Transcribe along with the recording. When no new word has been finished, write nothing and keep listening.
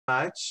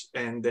much,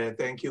 and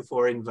thank you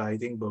for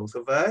inviting both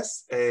of us.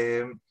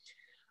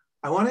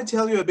 I want to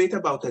tell you a bit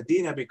about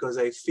Adeena because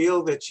I feel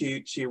that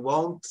she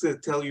won't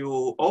tell you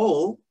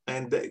all,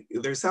 and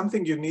there's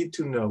something you need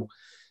to know.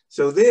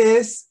 So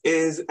this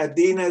is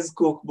Adeena's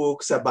cookbook,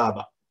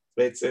 Sababa.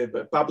 It's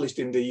published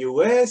in the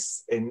US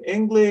in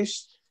English.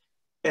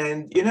 And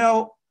you know,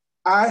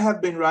 I have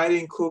been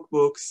writing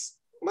cookbooks,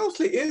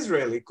 mostly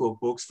Israeli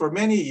cookbooks, for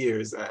many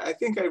years. I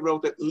think I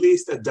wrote at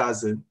least a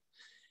dozen.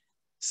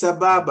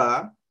 Sababa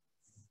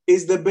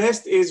is the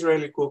best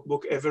Israeli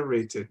cookbook ever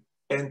written.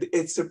 And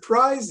it's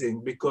surprising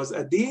because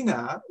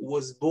Adeena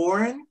was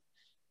born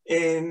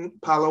in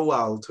Palo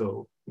Alto,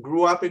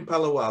 grew up in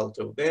Palo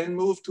Alto, then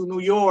moved to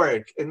New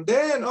York, and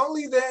then,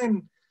 only then,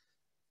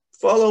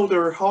 followed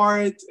her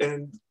heart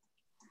and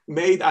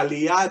made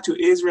Aliyah to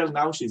Israel.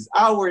 Now she's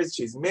ours,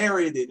 she's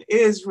married in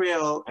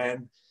Israel, and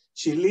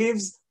she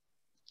lives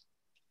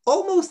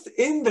almost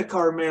in the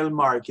Carmel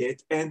market.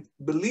 And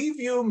believe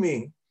you me,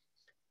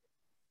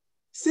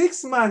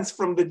 6 months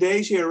from the day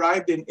she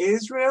arrived in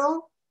Israel,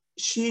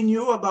 she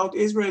knew about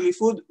Israeli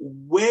food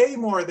way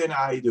more than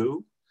I do.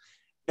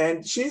 And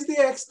she's the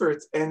expert.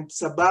 And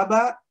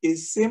Sababa is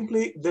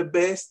simply the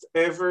best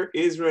ever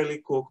Israeli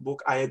cookbook.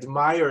 I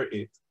admire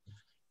it.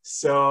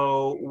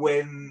 So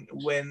when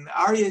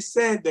Aryeh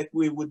said that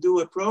we would do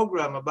a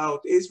program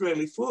about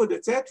Israeli food,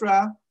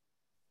 etc.,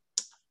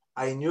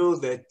 I knew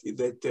that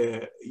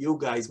you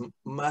guys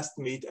must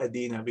meet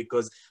Adeena,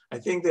 because I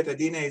think that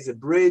Adeena is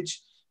a bridge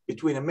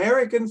between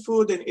American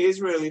food and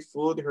Israeli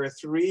food. Her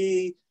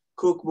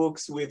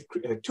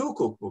two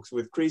cookbooks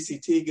with Chrissy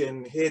Teigen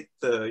hit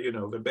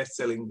the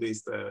best-selling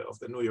list of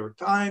the New York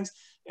Times,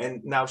 and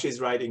now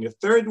she's writing a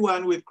third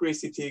one with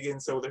Chrissy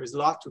Teigen. So there's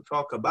a lot to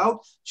talk about.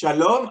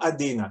 Shalom,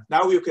 Adeena.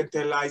 Now you can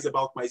tell lies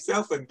about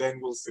myself, and then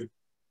we'll see.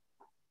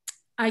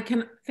 I can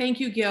thank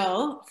you, Gil,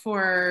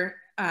 for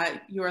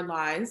your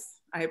lies.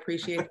 I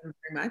appreciate them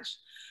very much.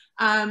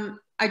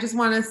 I just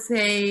want to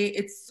say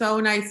it's so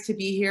nice to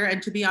be here and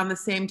to be on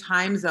the same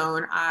time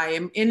zone. I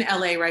am in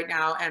LA right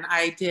now, and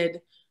I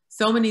did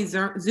so many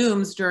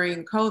Zooms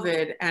during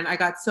COVID, and I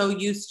got so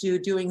used to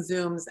doing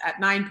Zooms at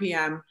 9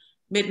 p.m.,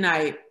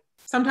 midnight,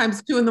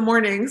 sometimes 2 in the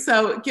morning.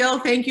 So Gil,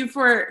 thank you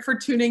for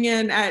tuning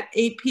in at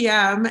 8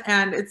 p.m.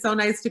 And it's so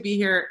nice to be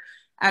here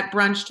at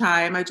brunch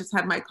time. I just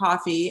had my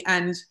coffee.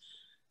 And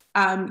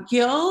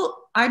Gil,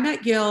 I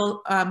met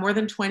Gil more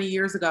than 20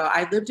 years ago.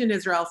 I lived in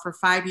Israel for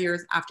 5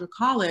 years after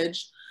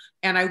college,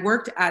 and I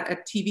worked at a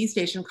TV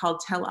station called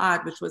Tel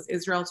Ad, which was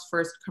Israel's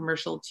first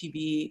commercial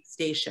TV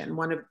station,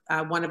 one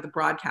of the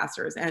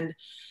broadcasters. And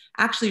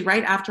actually,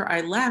 right after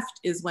I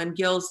left is when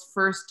Gil's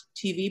first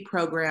TV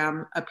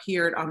program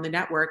appeared on the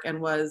network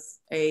and was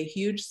a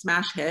huge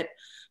smash hit.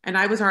 And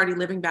I was already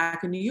living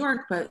back in New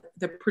York, but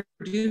the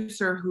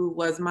producer who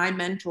was my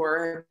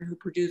mentor, who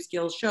produced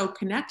Gil's show,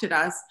 connected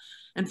us.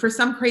 And for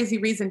some crazy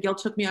reason, Gil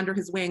took me under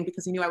his wing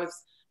because he knew I was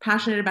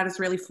passionate about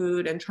Israeli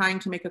food and trying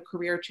to make a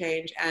career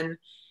change. And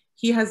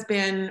he has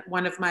been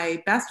one of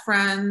my best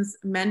friends,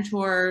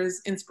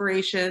 mentors,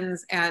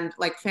 inspirations, and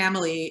like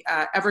family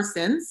ever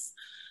since.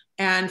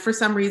 And for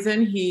some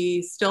reason,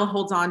 he still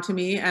holds on to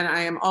me, and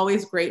I am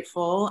always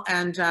grateful.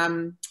 And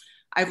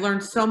I've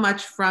learned so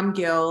much from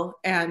Gil,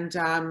 and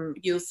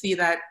you'll see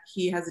that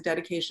he has a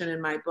dedication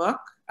in my book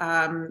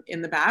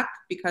in the back,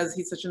 because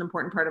he's such an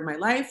important part of my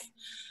life.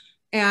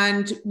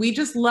 And we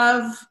just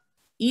love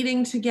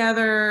eating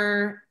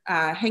together,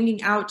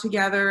 hanging out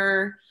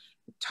together,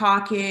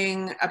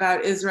 talking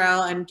about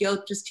Israel. And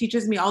Gil just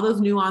teaches me all those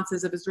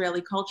nuances of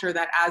Israeli culture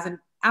that, as an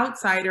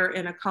outsider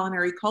in a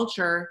culinary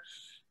culture,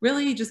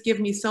 really just give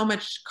me so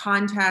much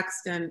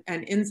context and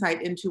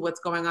insight into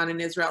what's going on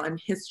in Israel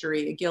and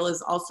history. Gil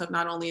is also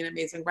not only an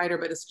amazing writer,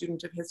 but a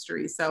student of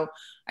history. So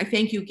I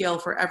thank you, Gil,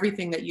 for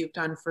everything that you've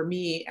done for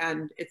me.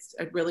 And it's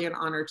really an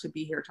honor to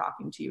be here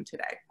talking to you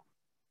today.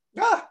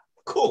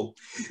 Cool.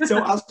 So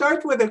I'll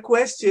start with a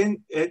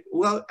question.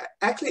 Well,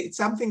 actually, it's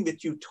something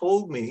that you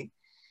told me.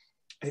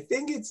 I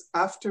think it's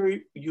after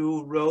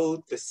you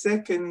wrote the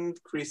second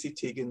Chrissy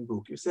Teigen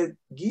book. You said,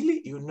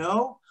 Gili, you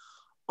know,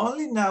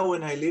 only now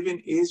when I live in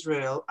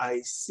Israel,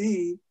 I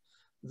see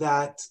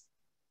that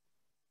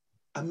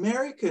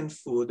American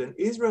food and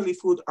Israeli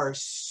food are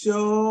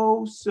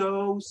so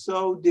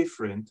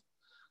different.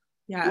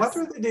 Yes. What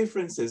are the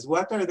differences?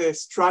 What are the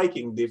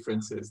striking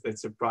differences that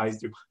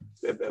surprised you?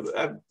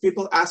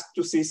 People ask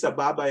to see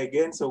Sababa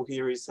again, so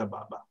here is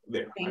Sababa.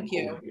 There. Thank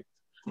you.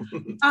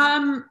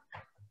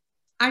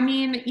 I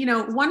mean, you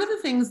know, one of the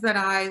things that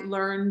I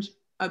learned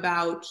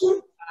about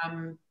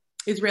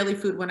Israeli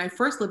food when I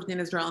first lived in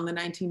Israel in the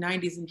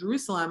 1990s in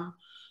Jerusalem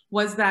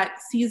was that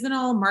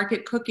seasonal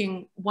market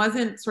cooking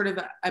wasn't sort of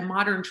a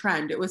modern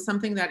trend. It was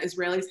something that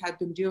Israelis had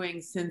been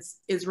doing since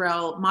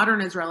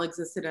modern Israel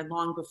existed and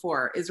long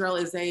before. Israel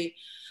is a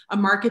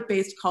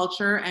market-based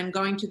culture, and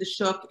going to the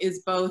shuk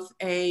is both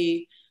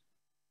a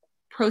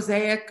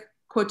prosaic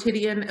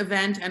quotidian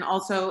event and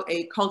also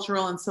a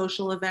cultural and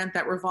social event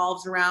that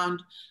revolves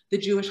around the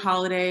Jewish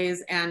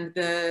holidays and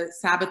the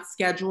Sabbath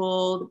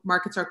schedule.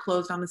 Markets are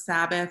closed on the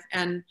Sabbath.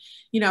 And,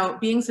 you know,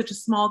 being such a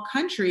small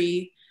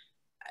country,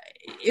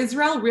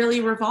 Israel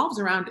really revolves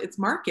around its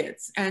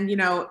markets. And, you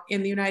know,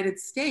 in the United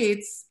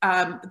States,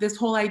 this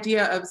whole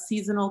idea of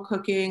seasonal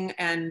cooking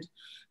and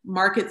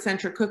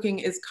market-centric cooking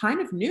is kind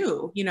of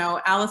new. You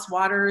know, Alice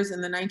Waters in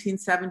the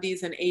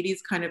 1970s and 80s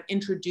kind of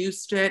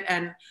introduced it,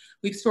 and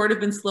we've sort of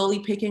been slowly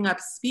picking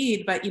up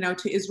speed. But, you know,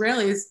 to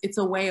Israelis, it's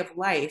a way of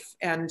life.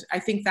 And I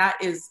think that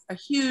is a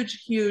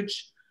huge,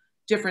 huge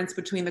difference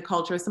between the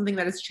cultures, something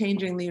that is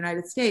changing in the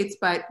United States.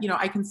 But, you know,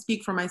 I can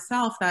speak for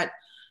myself that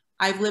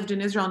I've lived in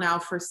Israel now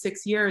for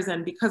 6 years,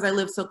 and because I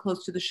live so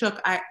close to the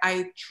shuk,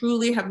 I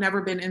truly have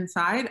never been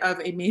inside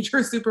of a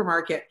major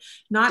supermarket,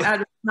 not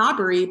out of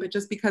snobbery, but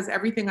just because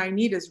everything I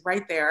need is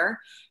right there.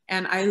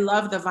 And I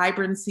love the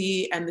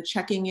vibrancy and the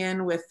checking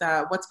in with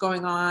what's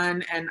going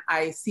on. And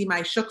I see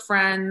my shuk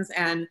friends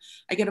and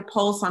I get a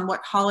pulse on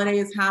what holiday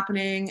is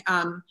happening.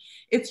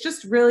 It's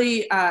just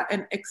really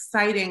an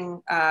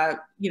exciting,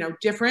 you know,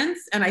 difference.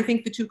 And I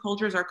think the two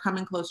cultures are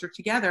coming closer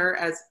together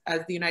as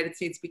the United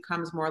States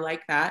becomes more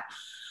like that.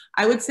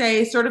 I would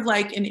say sort of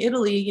like in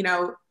Italy, you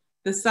know,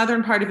 the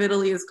southern part of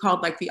Italy is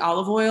called like the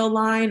olive oil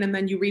line. And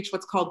then you reach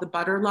what's called the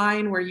butter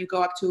line, where you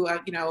go up to,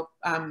 you know,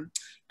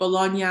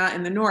 Bologna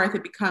in the north,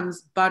 it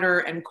becomes butter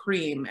and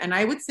cream. And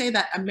I would say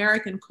that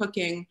American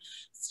cooking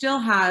still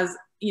has,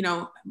 you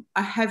know,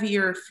 a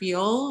heavier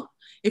feel.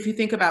 If you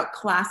think about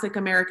classic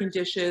American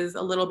dishes,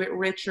 a little bit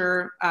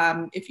richer.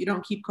 If you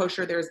don't keep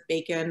kosher, there's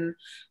bacon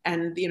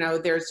and, you know,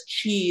 there's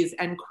cheese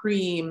and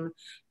cream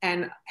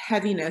and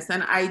heaviness.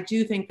 And I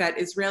do think that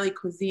Israeli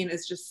cuisine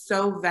is just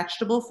so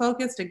vegetable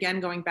focused, again,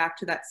 going back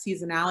to that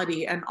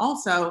seasonality, and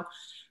also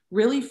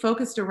really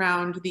focused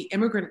around the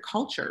immigrant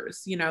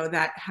cultures, you know,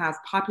 that have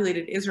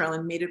populated Israel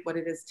and made it what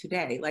it is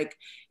today. Like,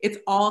 it's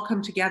all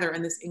come together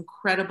in this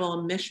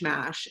incredible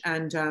mishmash.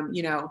 And,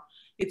 you know,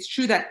 it's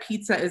true that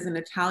pizza is an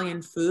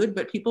Italian food,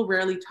 but people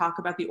rarely talk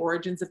about the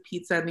origins of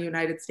pizza in the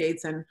United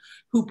States and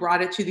who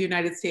brought it to the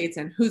United States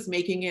and who's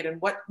making it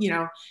and what, you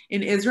know,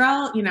 in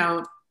Israel, you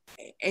know,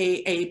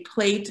 a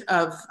plate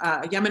of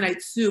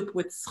Yemenite soup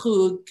with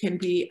schug can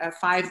be a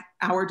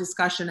 5-hour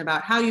discussion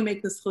about how you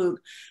make the schug,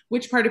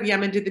 which part of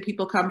Yemen did the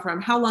people come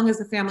from, how long has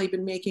the family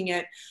been making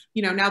it,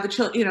 you know, now the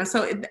children, you know,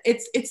 so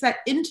it's that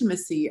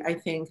intimacy, I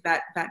think,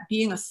 that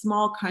being a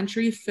small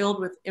country filled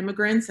with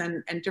immigrants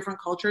and different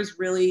cultures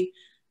really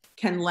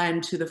can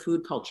lend to the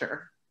food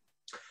culture.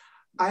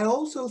 I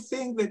also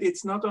think that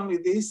it's not only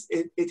this,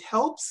 it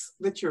helps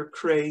that you're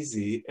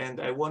crazy.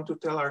 And I want to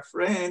tell our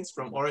friends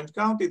from Orange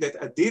County that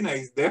Adeena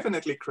is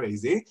definitely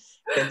crazy.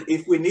 And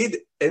if we need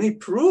any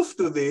proof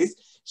to this,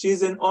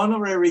 she's an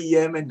honorary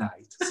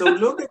Yemenite. So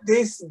look at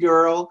this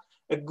girl,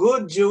 a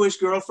good Jewish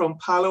girl from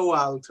Palo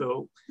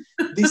Alto,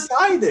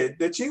 decided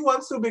that she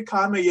wants to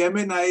become a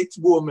Yemenite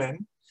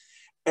woman.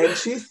 And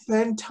she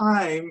spent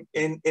time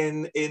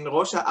in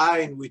Rosh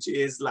Ha'ain, which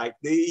is like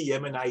the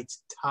Yemenite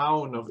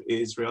town of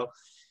Israel.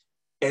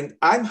 And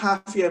I'm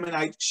half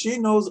Yemenite. She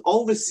knows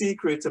all the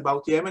secrets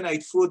about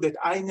Yemenite food that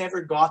I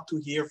never got to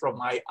hear from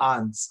my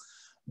aunts.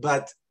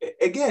 But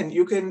again,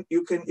 you can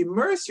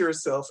immerse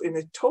yourself in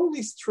a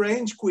totally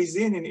strange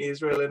cuisine in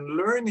Israel and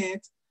learn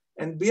it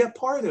and be a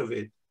part of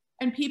it.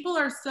 And people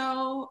are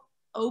so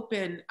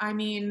open. I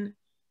mean,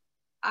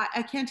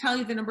 I can't tell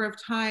you the number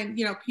of times,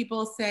 you know,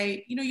 people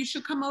say, you know, you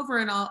should come over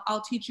and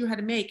I'll teach you how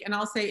to make. And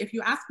I'll say, if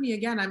you ask me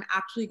again, I'm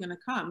actually going to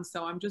come.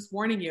 So I'm just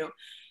warning you.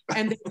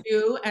 And they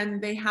do,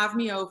 and they have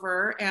me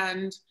over.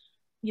 And,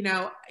 you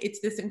know, it's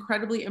this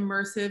incredibly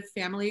immersive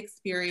family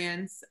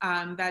experience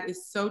that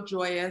is so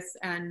joyous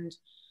and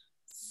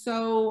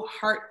so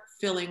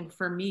heart-filling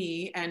for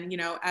me. And, you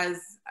know, as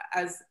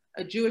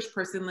a Jewish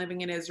person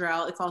living in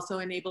Israel, it's also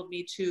enabled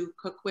me to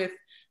cook with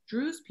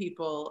Druze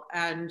people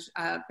and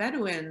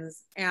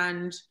Bedouins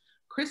and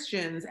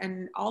Christians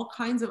and all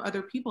kinds of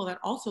other people that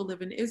also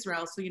live in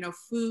Israel. So, you know,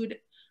 food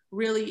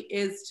really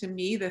is, to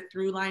me, the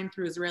through line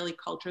through Israeli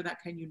culture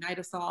that can unite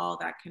us all,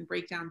 that can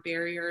break down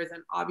barriers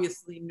and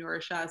obviously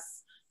nourish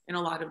us in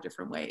a lot of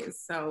different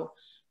ways. So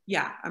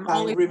yeah, I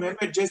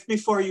remember just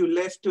before you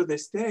left to the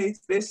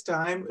States, this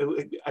time,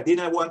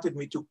 Adeena wanted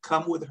me to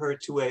come with her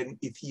to an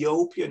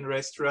Ethiopian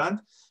restaurant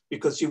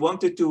because she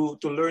wanted to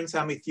learn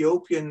some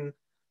Ethiopian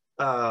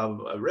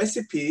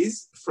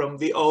recipes from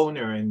the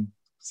owner. And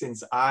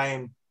since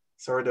I'm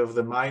sort of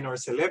the minor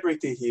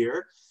celebrity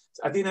here,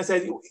 Adeena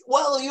said,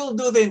 well, you'll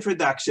do the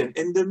introduction.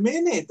 And the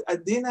minute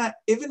Adeena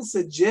even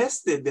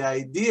suggested the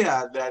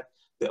idea that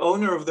the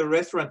owner of the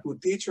restaurant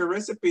would teach her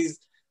recipes,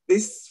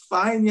 this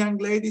fine young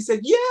lady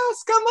said,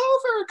 yes, come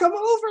over,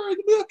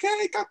 it'll be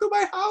okay, come to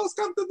my house,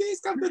 come to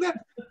this, come to that.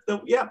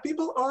 So yeah,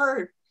 people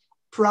are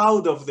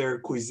proud of their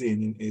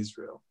cuisine in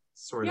Israel,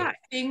 sort of. I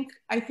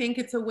think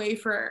it's a way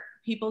for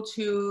people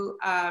to,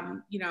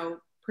 you know,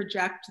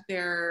 project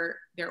their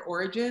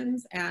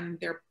origins and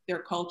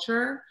their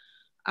culture.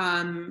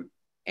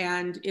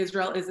 And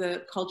Israel is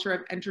a culture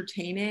of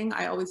entertaining.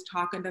 I always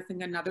talk, and I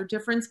think another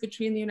difference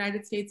between the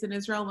United States and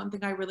Israel, one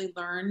thing I really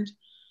learned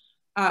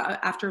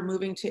after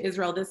moving to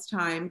Israel this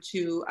time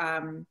to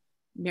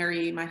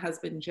marry my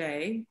husband,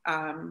 Jay,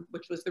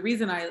 which was the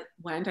reason I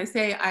went. I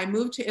say I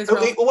moved to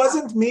Israel. It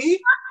wasn't me?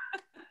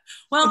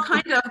 Well,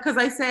 kind of, because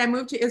I say I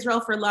moved to Israel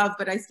for love,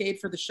 but I stayed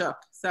for the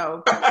shuk.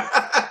 So,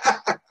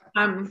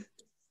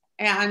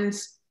 and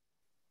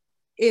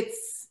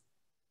it's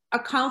a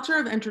culture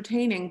of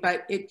entertaining,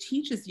 but it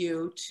teaches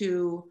you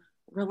to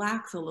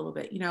relax a little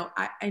bit. You know,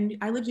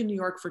 I lived in New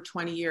York for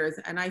 20 years,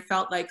 and I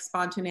felt like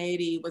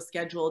spontaneity was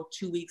scheduled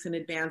 2 weeks in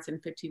advance in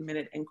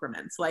 15-minute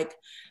increments. Like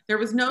there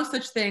was no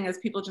such thing as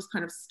people just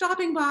kind of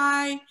stopping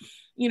by,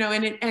 you know,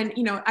 and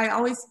you know, I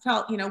always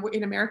felt, you know,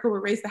 in America, we're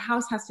raised, the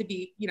house has to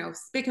be, you know,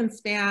 spick and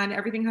span,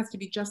 everything has to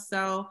be just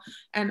so.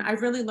 And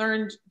I've really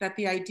learned that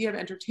the idea of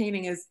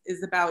entertaining is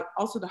about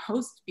also the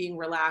host being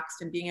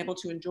relaxed and being able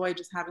to enjoy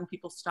just having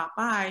people stop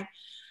by.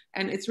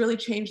 And it's really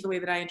changed the way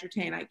that I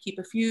entertain. I keep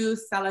a few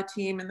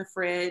salatim in the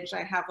fridge.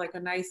 I have like a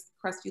nice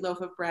crusty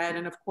loaf of bread,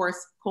 and of course,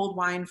 cold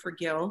wine for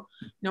Gil,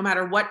 no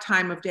matter what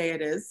time of day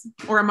it is,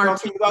 or a martini.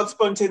 Talking about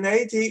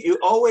spontaneity, you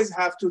always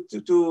have to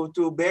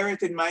bear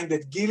it in mind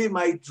that Gilly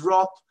might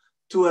drop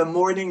to a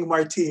morning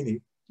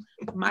martini.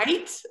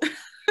 Might?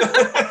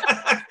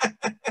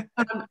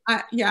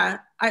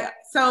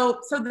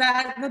 So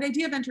that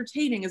idea of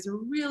entertaining is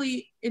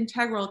really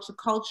integral to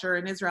culture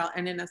in Israel,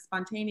 and in a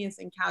spontaneous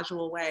and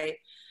casual way.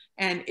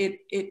 And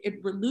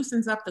it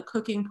loosens up the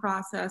cooking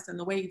process and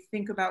the way you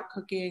think about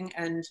cooking.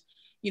 And,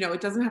 you know,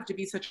 it doesn't have to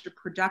be such a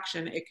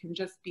production. It can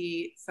just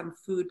be some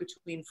food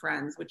between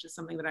friends, which is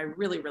something that I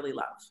really, really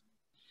love.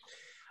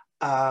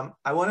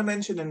 I want to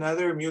mention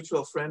another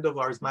mutual friend of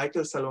ours,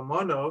 Michael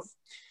Salomonov,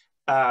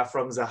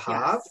 from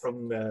Zahav, yes,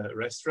 from the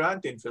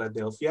restaurant in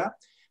Philadelphia.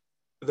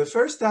 The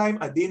first time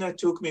Adeena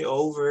took me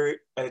over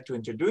to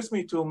introduce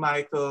me to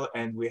Michael,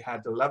 and we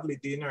had a lovely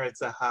dinner at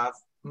Zahav,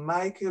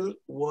 Michael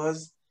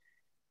was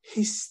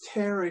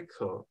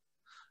hysterical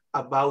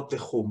about the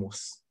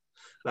hummus.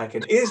 Like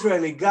an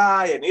Israeli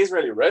guy, an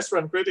Israeli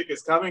restaurant critic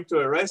is coming to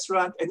a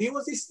restaurant, and he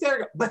was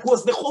hysterical. But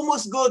was the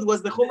hummus good?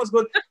 Was the hummus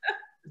good?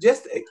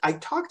 I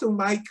talked to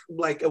Mike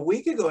like a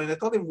week ago, and I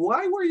told him,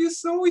 why were you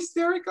so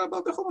hysterical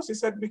about the hummus? He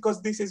said,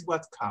 because this is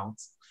what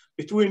counts.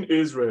 Between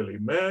Israeli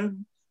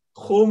men,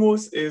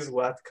 hummus is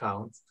what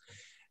counts.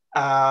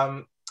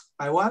 I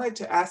wanted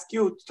to ask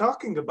you,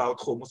 talking about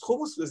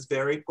hummus is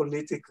very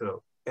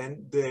political.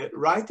 And the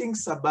writing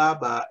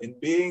Sababa and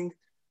being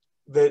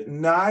the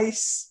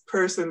nice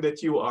person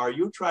that you are,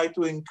 you try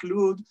to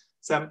include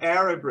some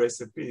Arab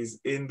recipes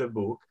in the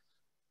book.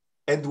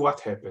 And what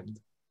happened?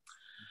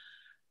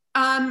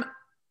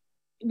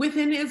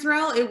 Within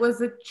Israel, it was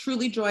a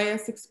truly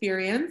joyous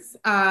experience.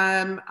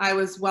 I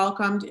was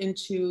welcomed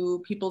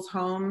into people's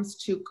homes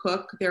to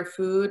cook their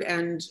food.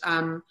 And,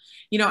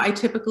 you know, I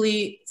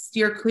typically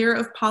steer clear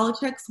of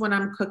politics when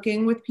I'm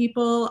cooking with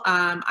people.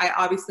 I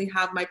obviously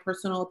have my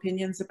personal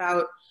opinions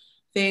about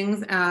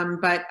things,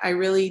 but I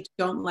really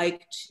don't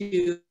like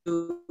to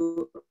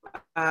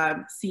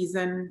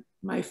season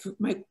my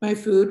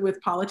food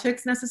with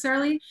politics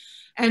necessarily.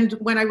 And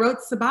when I wrote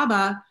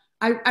Sababa,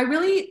 I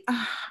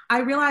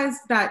realized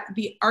that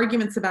the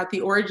arguments about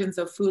the origins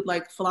of food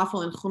like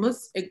falafel and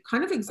hummus, it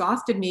kind of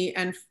exhausted me,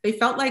 and they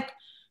felt like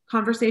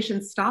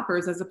conversation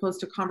stoppers as opposed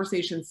to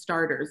conversation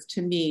starters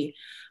to me.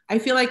 I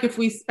feel like if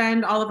we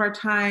spend all of our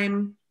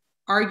time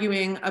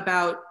arguing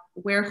about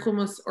where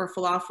hummus or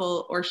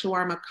falafel or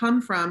shawarma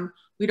come from,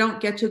 we don't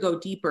get to go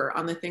deeper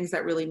on the things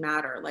that really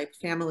matter, like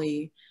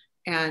family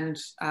and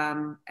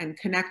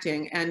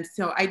connecting. And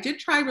so I did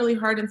try really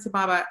hard in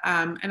Sababa,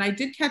 and I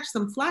did catch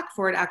some flack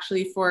for it,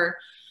 actually, for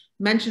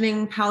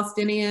mentioning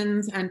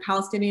Palestinians and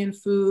Palestinian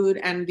food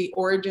and the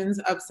origins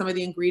of some of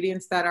the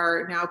ingredients that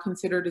are now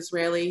considered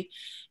Israeli.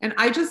 And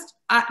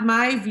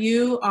my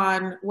view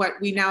on what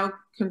we now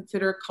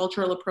consider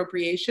cultural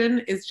appropriation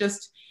is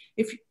just,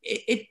 if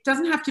it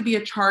doesn't have to be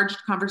a charged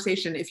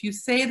conversation. If you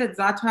say that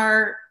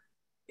za'atar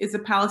is a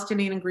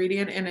Palestinian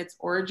ingredient in its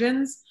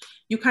origins,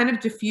 you kind of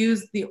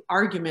diffuse the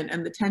argument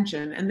and the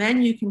tension, and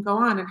then you can go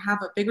on and have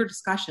a bigger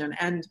discussion.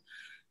 And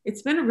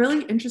it's been a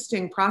really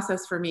interesting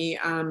process for me,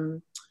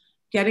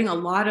 getting a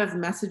lot of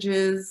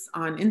messages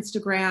on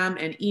Instagram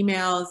and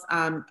emails,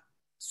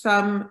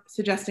 some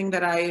suggesting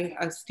that I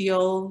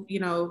steal, you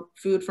know,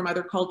 food from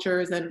other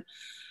cultures. And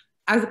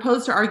as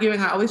opposed to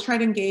arguing, I always try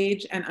to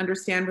engage and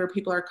understand where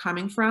people are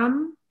coming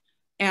from.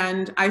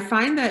 And I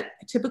find that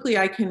typically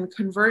I can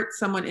convert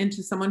someone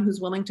into someone who's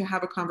willing to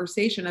have a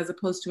conversation as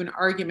opposed to an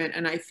argument.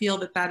 And I feel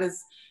that that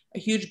is a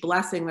huge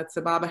blessing that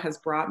Sababa has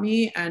brought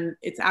me. And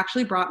it's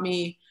actually brought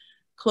me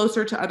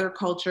closer to other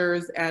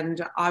cultures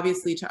and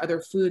obviously to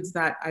other foods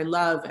that I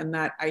love and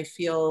that I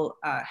feel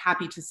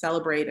happy to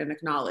celebrate and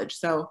acknowledge.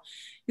 So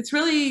it's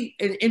really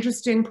an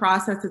interesting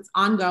process. It's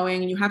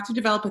ongoing. You have to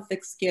develop a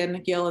thick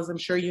skin, Gil, as I'm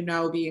sure you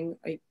know, being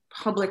a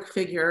public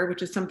figure,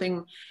 which is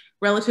something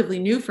relatively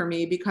new for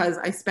me because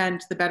I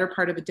spent the better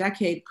part of a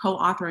decade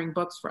co-authoring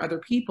books for other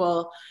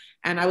people.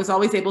 And I was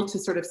always able to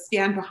sort of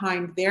stand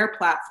behind their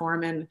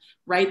platform and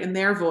write in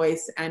their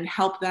voice and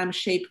help them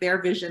shape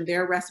their vision,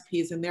 their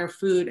recipes and their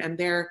food and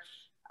their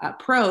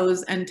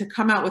prose. And to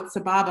come out with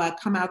Sababa,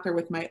 come out there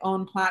with my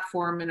own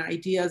platform and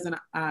ideas. And,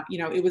 you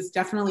know, it was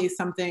definitely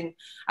something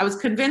I was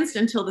convinced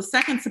until the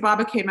second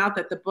Sababa came out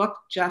that the book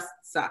just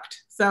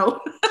sucked.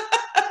 So.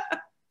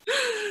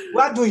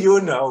 What do you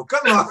know?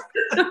 Come on.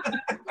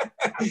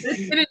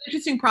 It's been an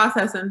interesting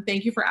process, and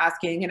thank you for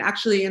asking. And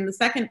actually, in the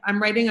second, I'm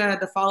writing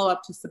the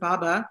follow-up to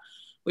Sababa,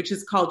 which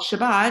is called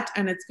Shabbat,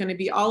 and it's going to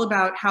be all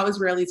about how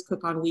Israelis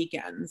cook on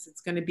weekends.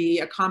 It's going to be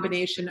a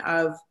combination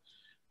of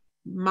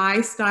my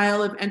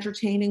style of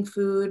entertaining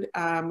food,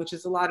 which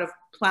is a lot of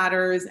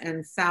platters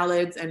and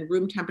salads and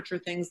room temperature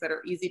things that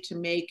are easy to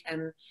make,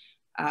 and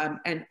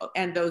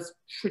those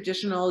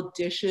traditional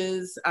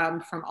dishes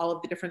from all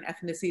of the different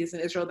ethnicities in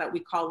Israel that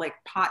we call like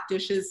pot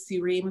dishes,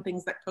 sirim,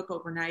 things that cook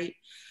overnight.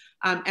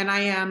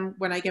 And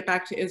when I get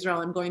back to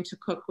Israel, I'm going to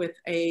cook with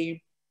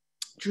a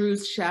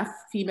Druze chef,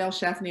 female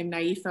chef named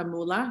Naifa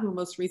Mula, who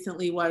most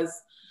recently was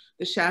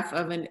the chef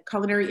of a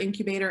culinary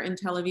incubator in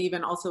Tel Aviv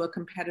and also a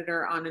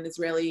competitor on an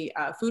Israeli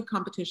food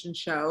competition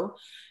show.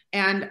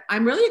 And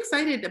I'm really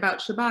excited about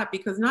Shabbat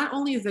because not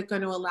only is it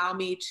going to allow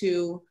me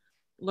to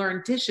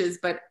learn dishes,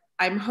 but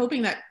I'm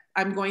hoping that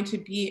I'm going to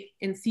be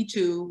in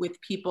situ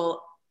with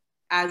people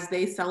as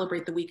they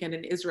celebrate the weekend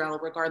in Israel,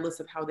 regardless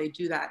of how they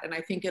do that. And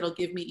I think it'll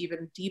give me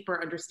even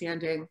deeper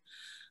understanding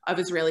of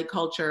Israeli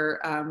culture,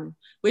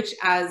 which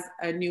as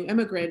a new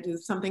immigrant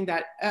is something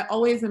that I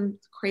always am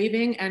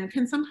craving and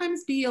can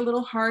sometimes be a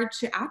little hard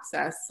to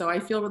access. So I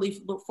feel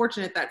really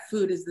fortunate that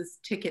food is this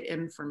ticket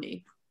in for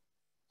me.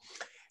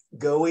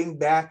 Going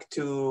back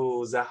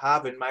to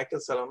Zahav and Michael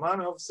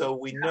Solomonov, so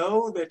we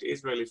know that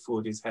Israeli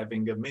food is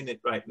having a minute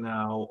right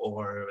now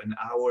or an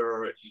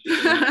hour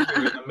here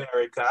in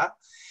America.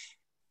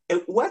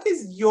 What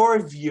is your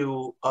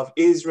view of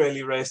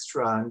Israeli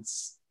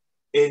restaurants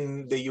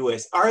in the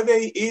US? Are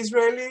they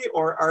Israeli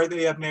or are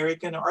they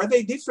American? Or are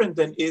they different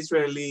than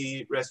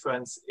Israeli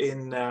restaurants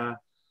in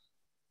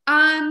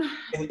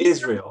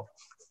Israel?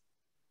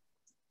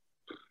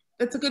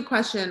 That's a good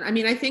question. I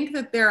mean, I think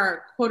that there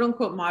are quote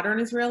unquote modern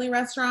Israeli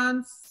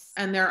restaurants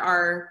and there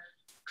are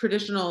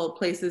traditional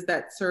places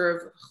that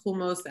serve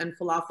hummus and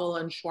falafel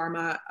and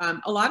shawarma.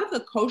 A lot of the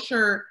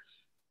kosher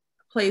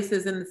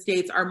places in the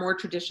States are more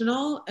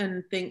traditional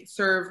and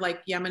serve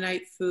like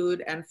Yemenite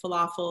food and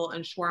falafel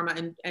and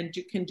shawarma and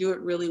can do it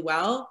really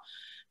well.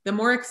 The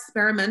more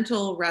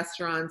experimental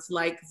restaurants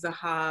like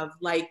Zahav,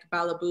 like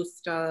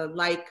Balabusta,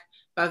 like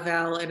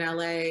Bavel in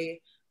LA,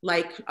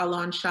 like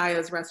Alon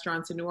Shaya's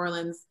restaurants in New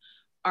Orleans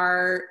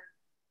are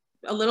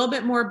a little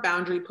bit more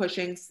boundary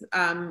pushing,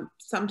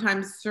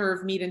 sometimes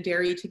serve meat and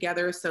dairy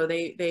together. So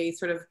they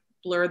sort of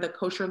blur the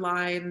kosher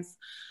lines.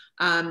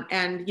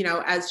 And, you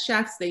know, as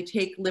chefs, they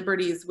take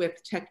liberties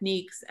with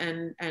techniques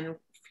and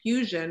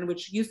fusion,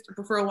 which used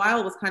to, for a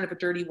while was kind of a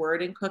dirty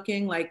word in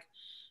cooking. Like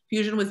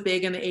fusion was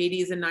big in the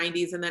 80s and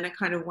 90s, and then it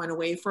kind of went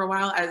away for a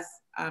while as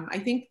I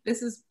think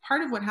this is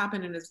part of what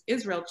happened in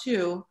Israel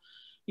too.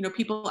 You know,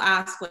 people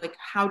ask like,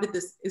 how did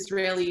this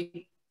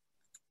Israeli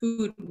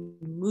food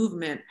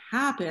movement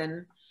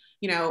happen?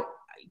 You know,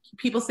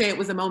 people say it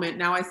was a moment.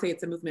 Now I say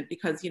it's a movement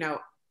because, you know,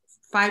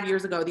 5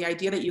 years ago, the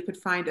idea that you could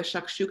find a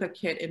shakshuka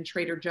kit in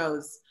Trader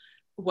Joe's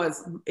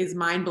is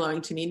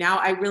mind-blowing to me. Now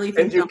I really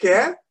think— And you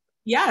can?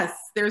 Yes,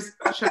 there's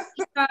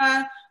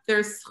shakshuka,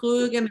 there's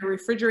chrug in the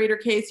refrigerator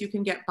case. You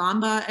can get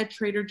bamba at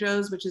Trader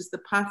Joe's, which is the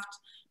puffed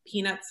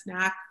peanut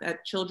snack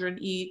that children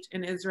eat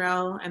in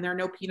Israel. And there are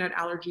no peanut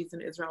allergies in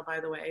Israel, by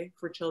the way,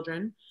 for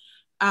children.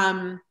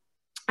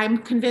 I'm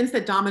convinced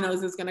that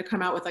Domino's is going to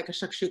come out with like a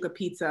shakshuka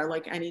pizza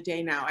like any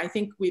day now. I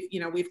think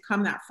we've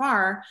come that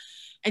far.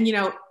 And, you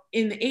know,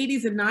 in the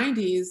 80s and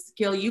 90s,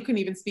 Gil, you can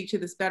even speak to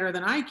this better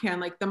than I can.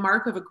 Like the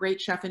mark of a great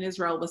chef in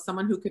Israel was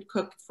someone who could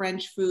cook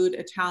French food,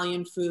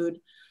 Italian food,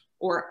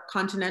 or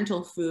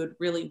continental food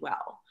really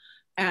well.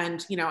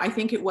 And, you know, I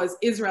think it was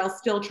Israel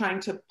still trying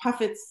to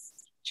puff its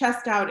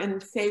chest out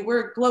and say,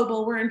 we're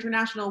global, we're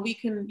international, we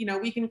can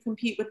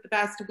compete with the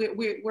best,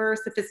 we're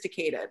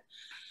sophisticated.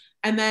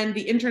 And then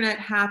the internet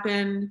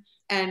happened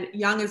and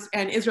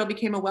Israel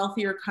became a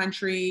wealthier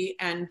country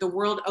and the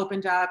world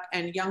opened up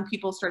and young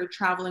people started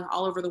traveling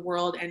all over the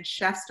world and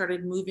chefs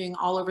started moving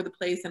all over the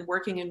place and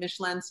working in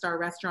Michelin star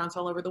restaurants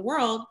all over the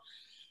world.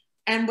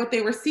 And what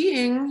they were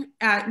seeing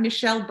at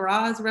Michel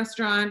Bras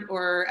restaurant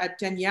or at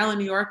Danielle in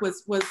New York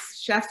was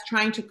chefs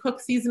trying to cook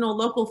seasonal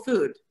local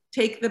food,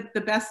 take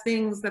the best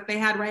things that they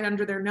had right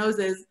under their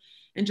noses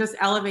and just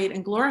elevate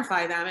and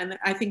glorify them. And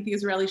I think the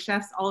Israeli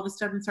chefs all of a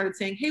sudden started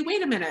saying, hey,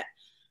 wait a minute.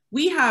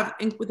 We have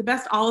the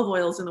best olive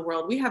oils in the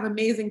world. We have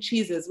amazing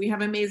cheeses. We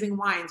have amazing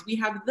wines. We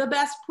have the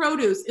best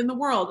produce in the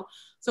world.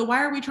 So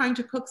why are we trying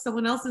to cook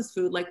someone else's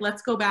food? Like,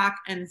 let's go back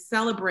and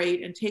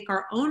celebrate and take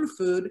our own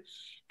food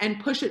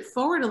and push it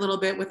forward a little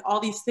bit with all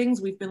these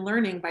things we've been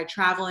learning by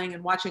traveling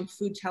and watching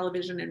food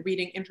television and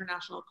reading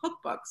international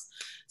cookbooks.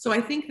 So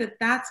I think that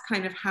that's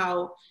kind of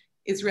how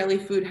Israeli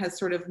food has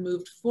sort of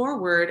moved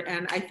forward.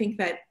 And I think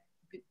that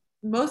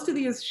most of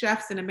these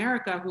chefs in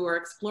America who are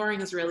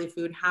exploring Israeli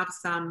food have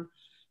some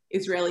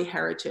Israeli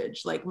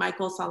heritage, like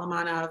Michael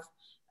Solomonov,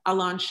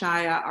 Alon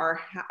Shaya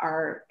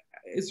are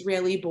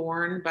Israeli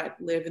born, but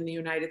live in the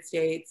United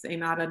States.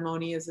 Einat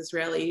Admoni is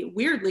Israeli.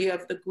 Weirdly,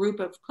 of the group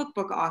of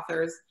cookbook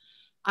authors,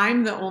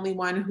 I'm the only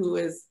one who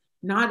is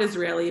not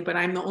Israeli, but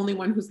I'm the only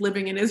one who's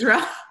living in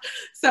Israel.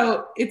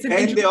 So it's an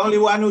and the only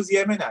one who's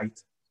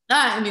Yemenite.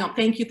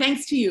 Thank you.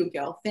 Thanks to you,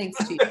 Gil. Thanks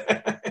to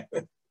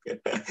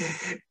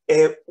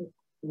you.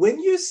 When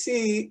you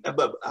see,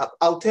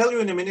 I'll tell you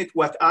in a minute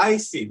what I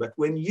see, but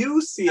when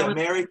you see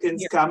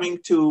Americans coming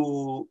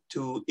to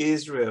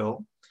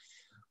Israel,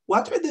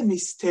 what are the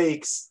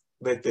mistakes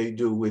that they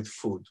do with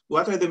food?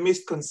 What are the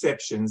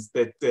misconceptions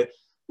that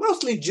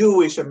mostly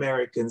Jewish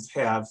Americans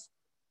have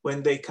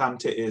when they come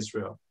to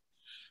Israel?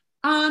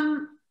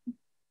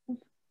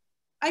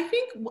 I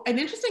think an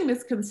interesting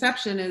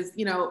misconception is,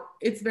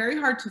 it's very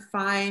hard to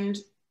find,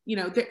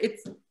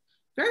 it's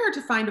very hard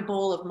to find a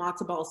bowl of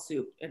matzo ball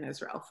soup in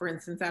Israel, for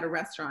instance, at a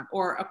restaurant,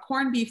 or a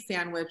corned beef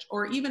sandwich,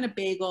 or even a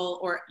bagel,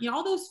 or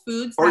all those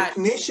foods. Or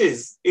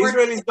knishes.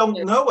 Israelis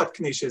don't know what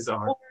knishes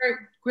are. Or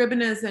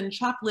gribenas and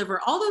chopped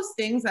liver, all those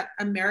things that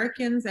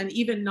Americans and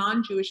even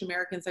non-Jewish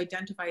Americans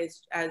identify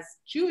as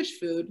Jewish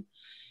food.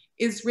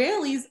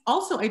 Israelis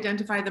also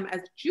identify them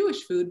as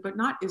Jewish food, but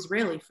not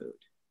Israeli food.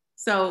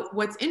 So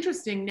what's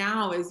interesting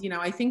now is,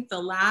 I think the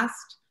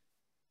last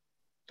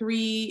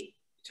 3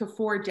 to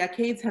 4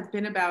 decades have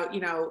been about,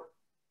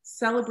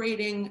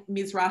 celebrating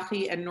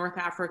Mizrahi and North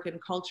African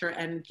culture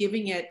and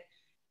giving it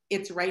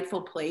its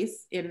rightful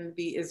place in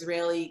the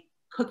Israeli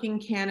cooking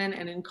canon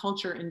and in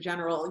culture in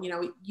general.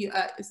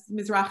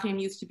 Mizrahim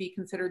used to be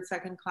considered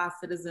second-class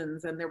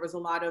citizens, and there was a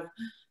lot of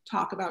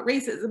talk about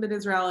racism in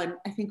Israel. And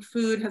I think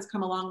food has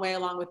come a long way,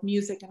 along with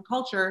music and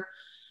culture,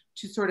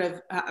 to sort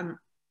of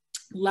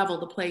level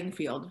the playing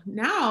field.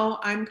 Now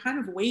I'm kind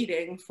of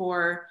waiting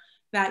for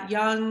that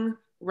young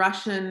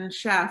Russian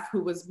chef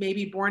who was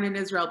maybe born in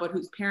Israel, but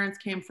whose parents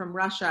came from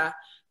Russia,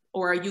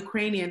 or a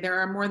Ukrainian. There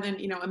are more than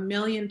 1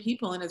 million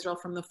people in Israel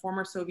from the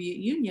former Soviet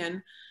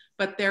Union,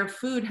 but their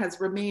food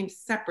has remained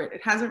separate.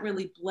 It hasn't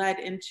really bled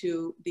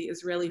into the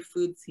Israeli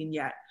food scene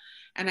yet.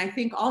 And I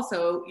think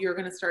also you're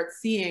going to start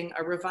seeing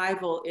a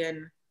revival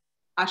in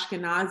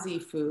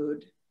Ashkenazi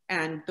food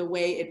and the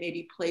way it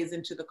maybe plays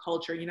into the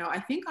culture. I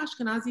think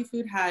Ashkenazi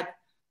food had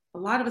a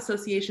lot of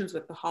associations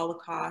with the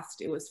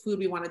Holocaust. It was food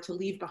we wanted to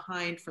leave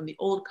behind from the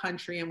old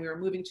country, and we were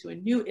moving to a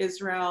new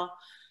Israel,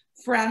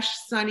 fresh,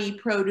 sunny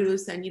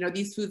produce. And,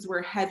 these foods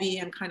were heavy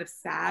and kind of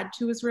sad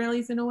to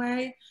Israelis in a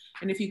way.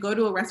 And if you go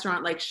to a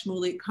restaurant like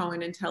Shmulik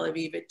Cohen in Tel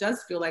Aviv, it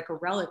does feel like a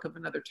relic of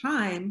another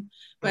time.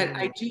 But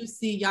I do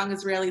see young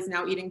Israelis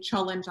now eating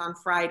cholent on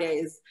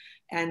Fridays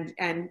and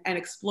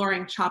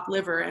exploring chopped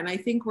liver. And I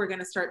think we're going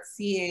to start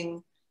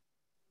seeing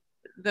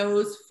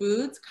those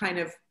foods kind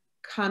of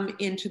come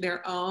into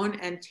their own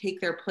and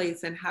take their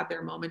place and have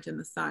their moment in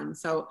the sun.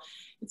 So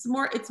it's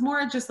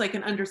more just like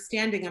an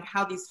understanding of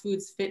how these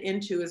foods fit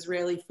into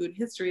Israeli food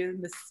history.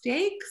 And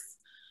mistakes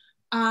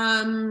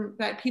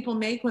that people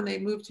make when they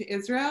move to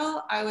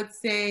Israel, I would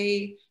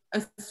say,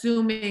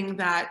 assuming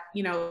that,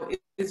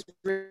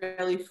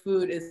 Israeli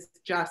food is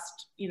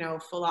just,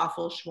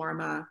 falafel,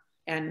 shawarma,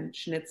 and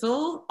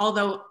schnitzel.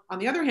 Although on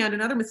the other hand,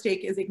 another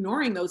mistake is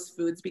ignoring those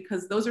foods,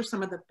 because those are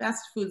some of the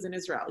best foods in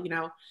Israel.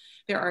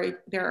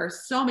 There are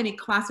so many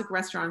classic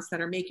restaurants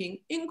that are making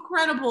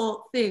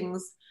incredible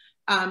things.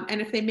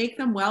 And if they make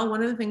them well,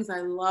 one of the things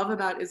I love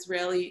about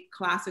Israeli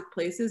classic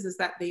places is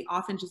that they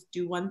often just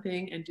do one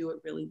thing and do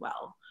it really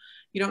well.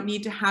 You don't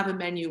need to have a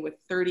menu with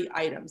 30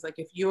 items. Like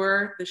if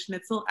you're the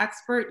schnitzel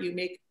expert, you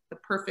make the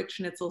perfect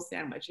schnitzel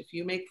sandwich. If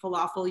you make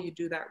falafel, you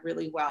do that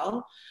really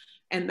well.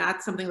 And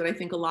that's something that I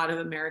think a lot of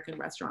American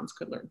restaurants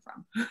could learn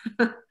from.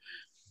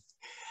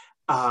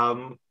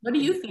 What do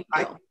you think,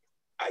 Bill?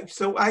 I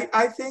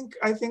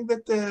think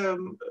that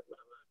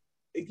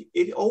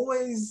it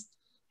always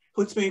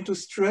puts me into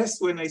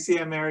stress when I see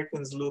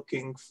Americans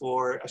looking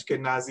for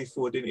Ashkenazi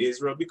food in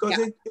Israel, because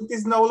it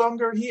is no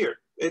longer here.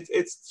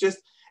 It's just,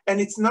 and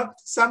it's not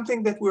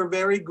something that we're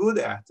very good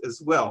at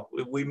as well.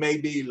 We may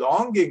be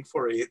longing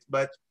for it,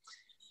 but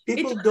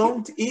people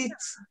don't eat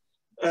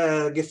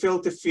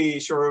gefilte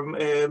fish or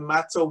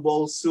matzo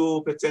ball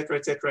soup,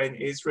 etc., in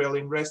Israel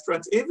in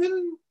restaurants,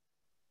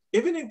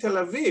 even in Tel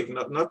Aviv,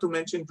 not to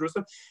mention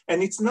Jerusalem.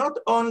 And it's not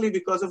only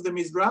because of the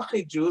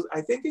Mizrahi Jews,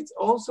 I think it's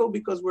also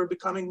because we're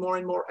becoming more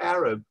and more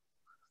Arab.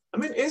 I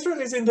mean,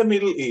 Israel is in the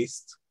Middle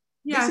East.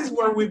 Yeah, this is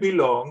where we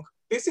belong.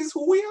 This is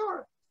who we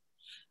are.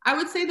 I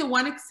would say the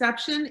one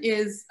exception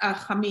is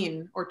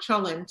chamin or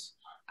cholent.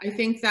 I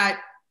think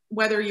that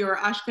whether you're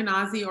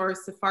Ashkenazi or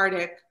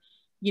Sephardic,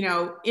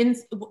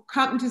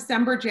 come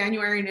December,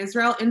 January in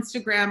Israel,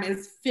 Instagram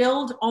is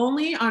filled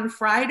only on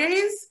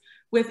Fridays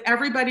with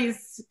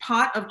everybody's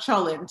pot of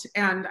cholent.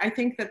 And I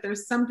think that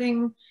there's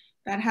something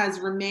that has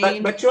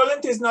remained. But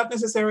cholent is not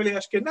necessarily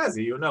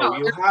Ashkenazi, no,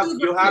 you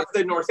have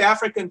the North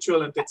African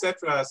cholent,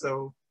 etc.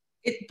 So,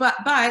 but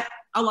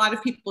a lot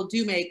of people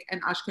do make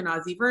an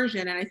Ashkenazi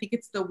version, and I think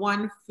it's the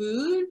one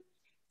food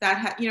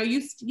that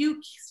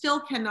you still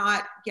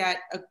cannot get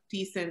a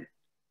decent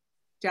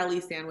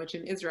deli sandwich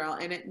in Israel,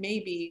 and it may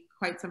be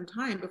quite some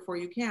time before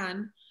you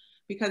can,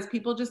 because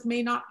people just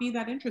may not be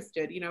that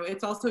interested.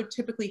 It's also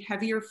typically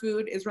heavier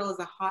food. Israel is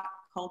a hot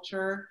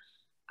culture.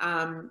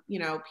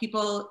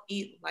 People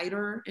eat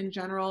lighter in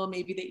general.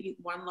 Maybe they eat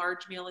one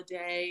large meal a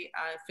day,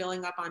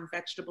 filling up on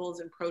vegetables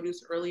and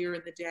produce earlier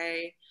in the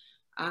day.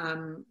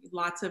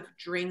 Lots of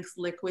drinks,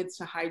 liquids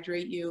to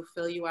hydrate you,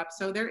 fill you up.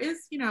 So there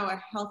is,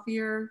 a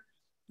healthier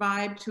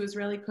vibe to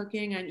Israeli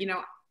cooking. And,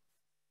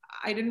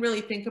 I didn't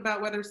really think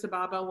about whether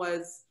Sababa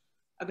was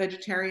a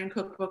vegetarian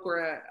cookbook or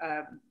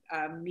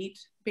a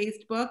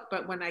meat-based book.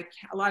 But when a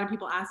lot of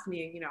people asked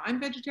me, I'm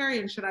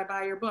vegetarian, should I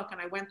buy your book? And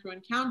I went through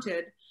and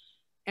counted,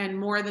 and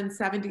more than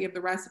 70 of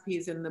the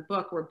recipes in the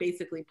book were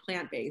basically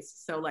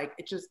plant-based. So like,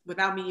 it just,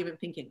 without me even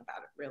thinking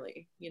about it,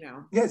 really,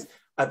 Yes,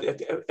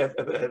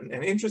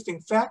 an interesting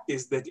fact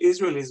is that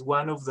Israel is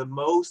one of the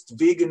most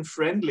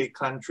vegan-friendly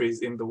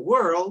countries in the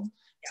world,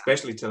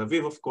 especially Tel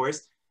Aviv, of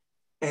course.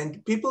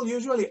 And people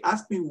usually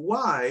ask me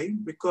why,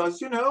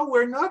 because,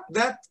 we're not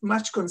that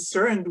much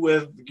concerned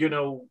with,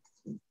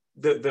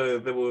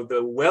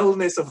 the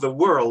wellness of the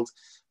world.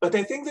 But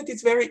I think that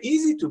it's very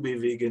easy to be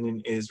vegan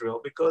in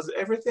Israel because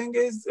everything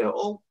is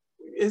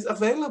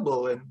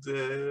available, and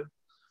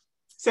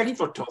except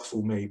for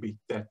tofu, maybe,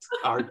 that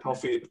our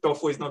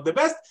tofu is not the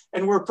best,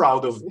 and we're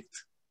proud of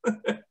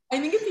it. I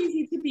think it's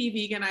easy to be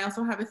vegan. I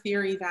also have a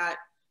theory that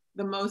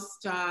the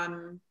most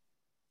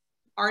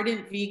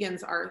ardent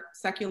vegans are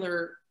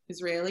secular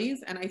Israelis.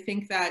 And I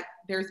think that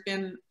there's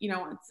been,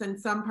 in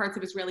some parts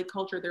of Israeli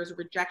culture, there's a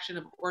rejection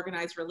of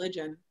organized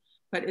religion.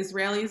 But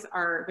Israelis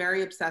are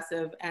very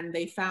obsessive, and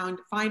they find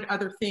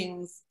other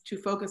things to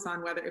focus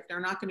on, whether if they're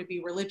not going to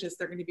be religious,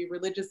 they're going to be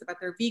religious about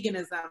their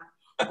veganism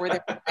or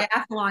their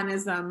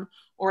triathlonism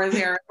or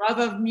their love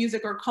of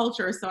music or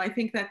culture. So I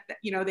think that,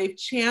 they've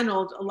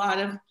channeled a lot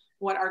of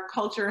what our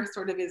culture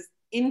sort of is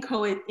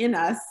inchoate in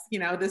us,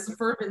 this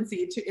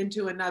fervency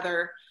into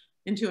another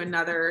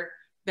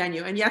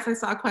venue. And yes, I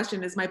saw a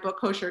question, is my book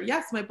kosher?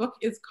 Yes, my book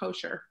is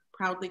kosher,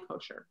 proudly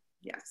kosher,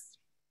 yes.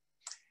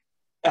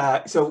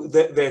 So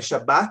the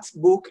Shabbat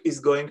book is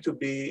going to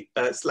be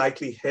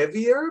slightly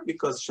heavier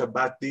because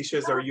Shabbat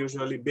dishes are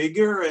usually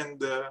bigger,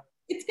 and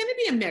it's going to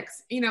be a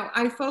mix.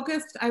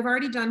 I've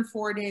already done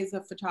 4 days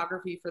of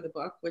photography for the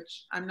book,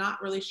 which I'm not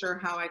really sure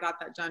how I got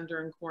that done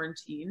during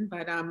quarantine,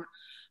 but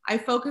I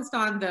focused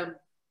on the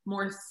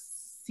more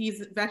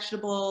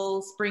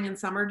vegetable spring and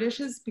summer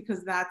dishes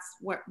because that's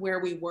where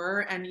we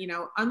were. And,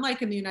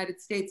 unlike in the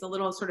United States, a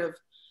little sort of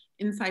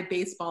inside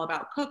baseball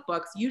about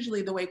cookbooks,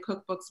 usually the way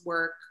cookbooks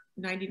work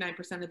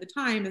 99% of the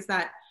time is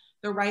that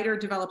the writer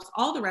develops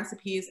all the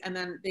recipes, and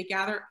then they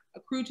gather a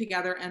crew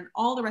together, and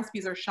all the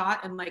recipes are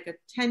shot in like a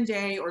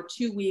 10-day or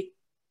 2-week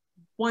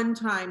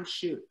one-time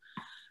shoot.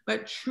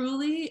 But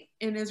truly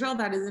in Israel,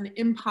 that is an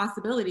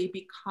impossibility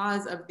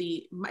because of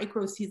the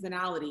micro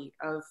seasonality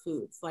of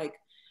foods. Like,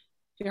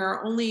 there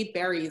are only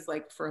berries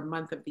like for a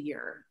month of the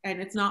year.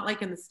 And it's not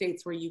like in the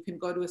States where you can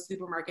go to a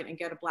supermarket and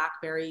get a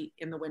blackberry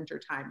in the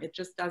wintertime. It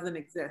just doesn't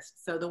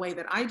exist. So the way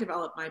that I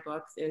develop my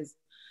books is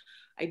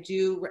I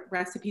do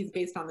recipes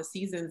based on the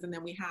seasons, and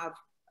then we have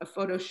a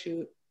photo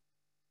shoot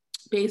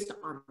based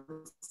on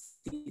the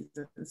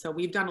season. So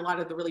we've done a lot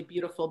of the really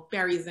beautiful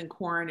berries and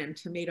corn and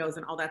tomatoes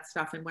and all that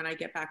stuff. And when I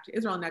get back to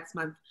Israel next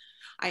month,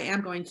 I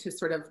am going to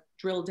sort of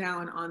drill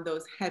down on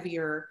those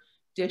heavier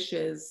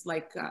dishes,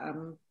 like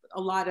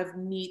a lot of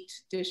meat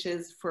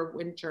dishes for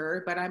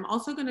winter. But I'm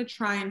also going to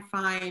try and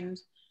find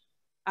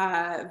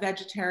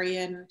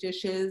vegetarian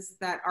dishes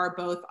that are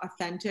both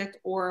authentic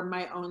or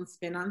my own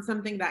spin on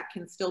something that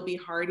can still be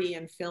hearty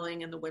and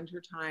filling in the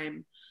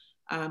wintertime,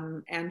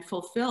 and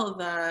fulfill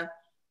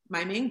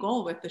my main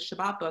goal with the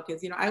Shabbat book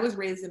is, I was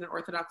raised in an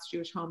Orthodox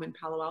Jewish home in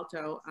Palo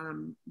Alto,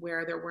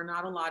 where there were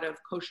not a lot of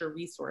kosher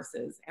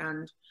resources.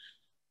 And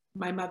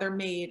my mother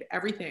made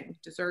everything,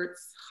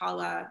 desserts,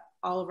 challah,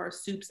 all of our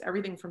soups,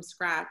 everything from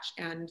scratch.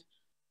 And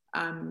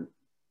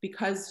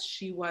because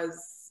she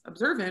was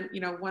observant,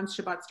 once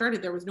Shabbat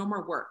started, there was no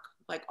more work.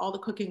 Like, all the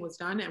cooking was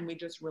done and we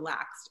just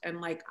relaxed. And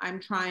like, I'm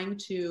trying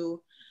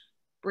to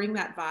bring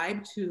that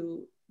vibe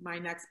to my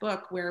next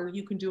book, where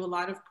you can do a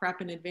lot of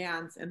prep in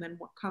advance, and then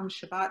come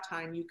Shabbat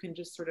time, you can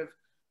just sort of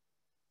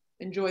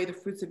enjoy the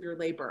fruits of your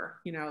labor,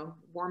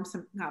 warm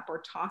some up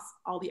or toss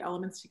all the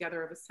elements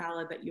together of a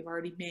salad that you've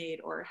already made,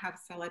 or have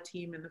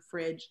salatim in the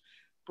fridge,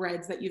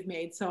 breads that you've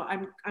made. So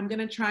I'm going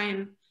to try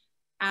and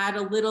add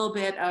a little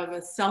bit of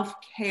a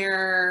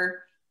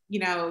self-care,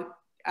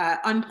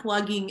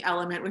 unplugging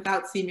element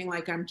without seeming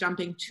like I'm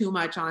jumping too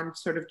much on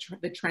sort of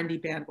the trendy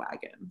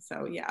bandwagon.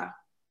 So yeah.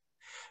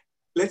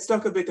 Let's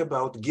talk a bit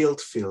about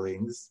guilt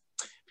feelings,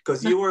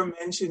 because you were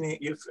mentioning,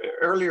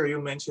 earlier you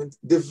mentioned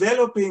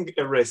developing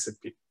a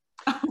recipe.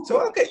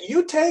 So, okay,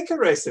 you take a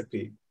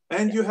recipe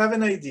and you have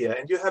an idea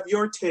and you have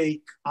your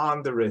take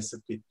on the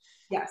recipe.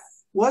 Yes.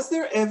 Was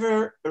there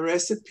ever a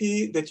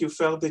recipe that you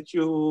felt that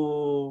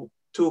you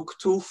took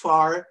too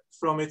far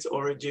from its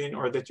origin,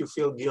 or that you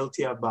feel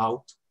guilty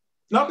about?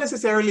 Not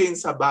necessarily in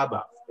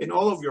Sababa, in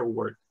all of your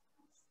work?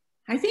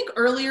 I think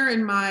earlier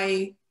in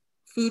my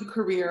food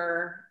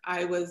career,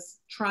 I was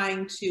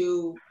trying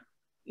to,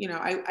 you know,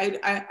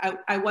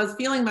 I was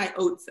feeling my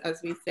oats, as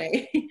we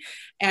say,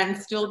 and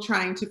still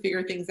trying to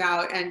figure things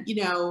out. And,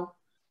 you know,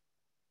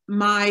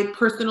 my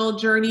personal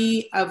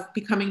journey of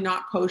becoming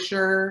not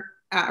kosher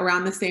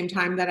around the same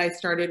time that I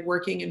started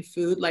working in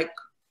food, like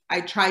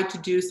I tried to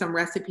do some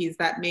recipes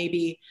that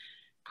maybe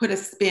put a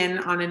spin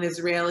on an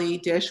Israeli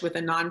dish with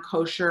a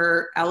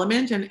non-kosher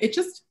element. And it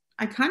just,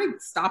 I kind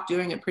of stopped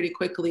doing it pretty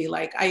quickly.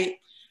 Like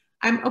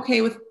I'm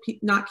okay with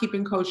not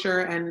keeping kosher,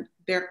 and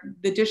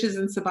the dishes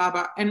in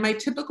Sababa, and my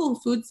typical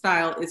food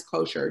style is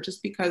kosher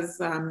just because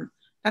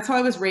that's how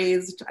I was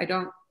raised.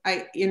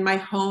 In my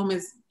home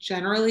is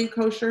generally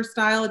kosher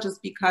style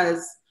just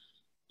because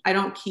I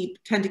don't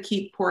tend to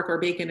keep pork or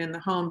bacon in the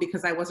home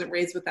because I wasn't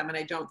raised with them and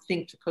I don't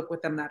think to cook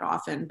with them that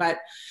often. But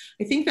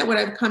I think that what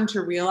I've come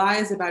to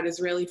realize about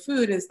Israeli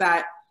food is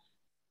that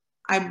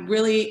I'm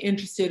really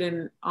interested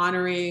in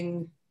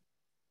honoring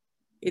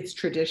its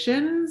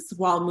traditions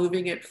while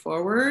moving it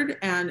forward.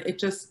 And it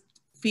just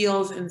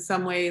feels in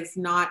some ways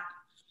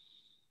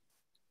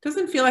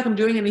doesn't feel like I'm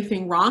doing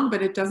anything wrong,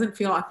 but it doesn't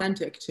feel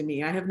authentic to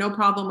me. I have no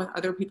problem with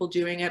other people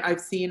doing it.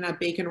 I've seen a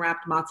bacon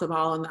wrapped matzo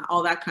ball and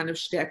all that kind of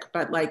shtick,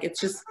 but like,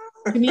 it's just,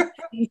 to me,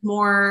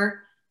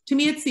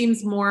 it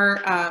seems more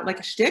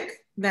like a shtick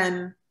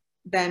than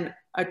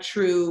a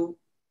true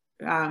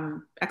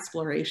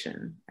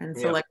exploration. And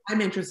so like,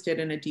 I'm interested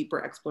in a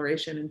deeper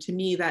exploration. And to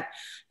me, that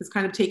has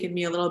kind of taken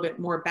me a little bit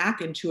more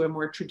back into a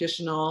more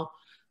traditional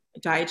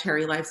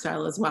dietary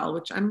lifestyle as well,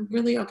 which I'm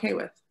really okay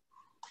with.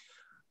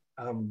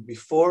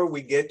 Before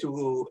we get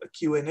to a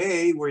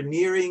Q&A, we're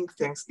nearing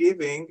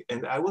Thanksgiving,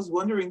 and I was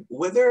wondering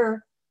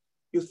whether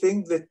you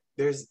think that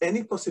there's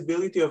any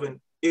possibility of an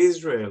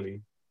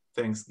Israeli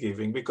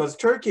Thanksgiving, because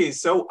turkey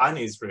is so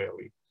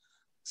un-Israeli.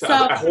 So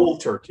a whole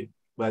turkey.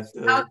 But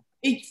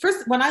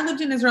first, when I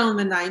lived in Israel in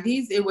the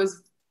 90s, it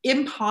was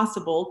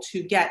impossible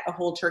to get a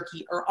whole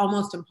turkey, or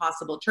almost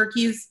impossible.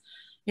 Turkeys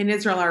in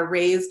Israel are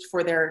raised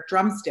for their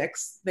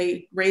drumsticks.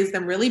 They raise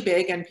them really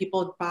big, and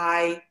people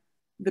buy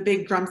the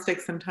big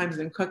drumsticks sometimes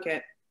and cook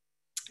it.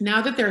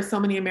 Now that there are so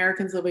many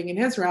Americans living in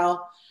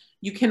Israel,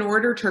 you can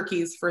order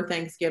turkeys for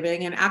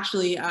Thanksgiving. And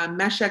actually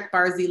Meshek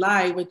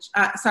Barzilai,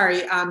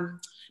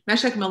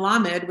 Meshek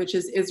Melamed, which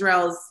is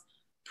Israel's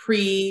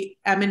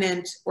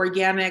preeminent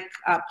organic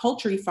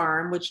poultry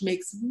farm, which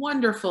makes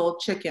wonderful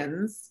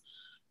chickens,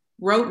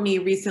 wrote me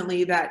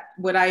recently that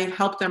would I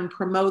help them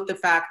promote the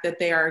fact that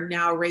they are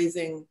now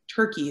raising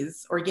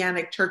turkeys,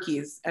 organic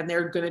turkeys, and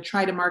they're going to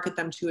try to market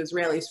them to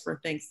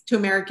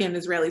American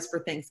Israelis for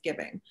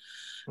Thanksgiving.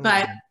 Mm-hmm.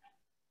 But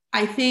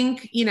I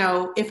think, you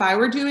know, if I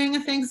were doing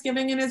a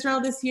Thanksgiving in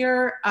Israel this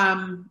year,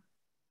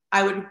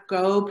 I would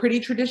go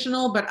pretty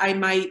traditional, but I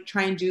might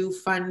try and do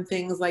fun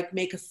things like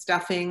make a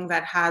stuffing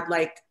that had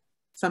like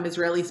some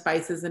Israeli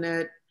spices in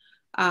it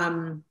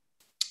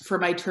for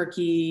my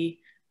turkey.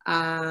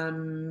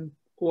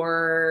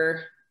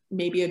 Or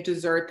maybe a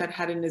dessert that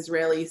had an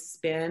Israeli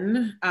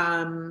spin.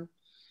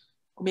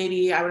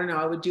 Maybe, I don't know,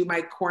 I would do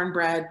my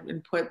cornbread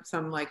and put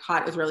some like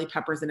hot Israeli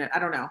peppers in it. I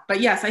don't know. But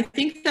yes, I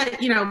think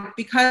that, you know,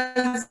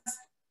 because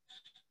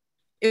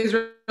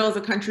Israel is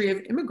a country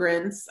of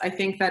immigrants, I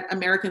think that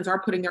Americans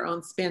are putting their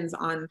own spins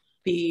on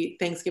the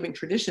Thanksgiving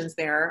traditions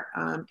there.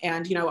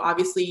 And, you know,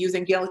 obviously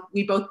using Gil,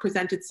 we both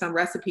presented some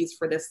recipes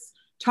for this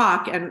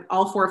talk, and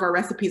all 4 of our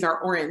recipes are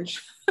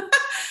orange.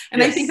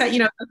 And yes. I think that, you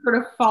know, sort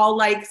of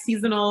fall-like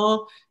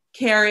seasonal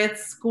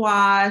carrots,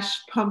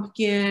 squash,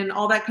 pumpkin,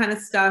 all that kind of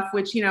stuff,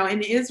 which, you know,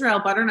 in Israel,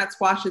 butternut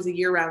squash is a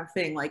year-round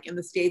thing. Like in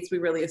the States, we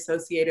really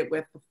associate it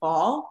with the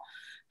fall.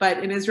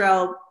 But in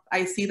Israel,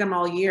 I see them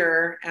all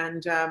year.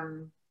 And,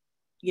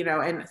 you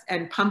know,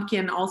 and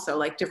pumpkin also,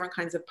 like different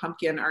kinds of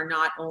pumpkin are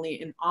not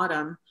only in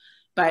autumn,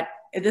 but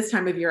at this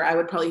time of year, I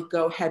would probably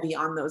go heavy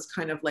on those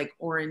kind of like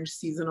orange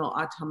seasonal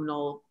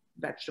autumnal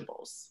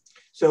vegetables.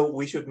 So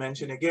we should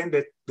mention again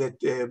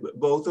that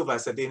both of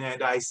us, Adeena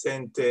and I,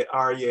 sent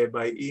Aryeh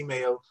by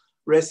email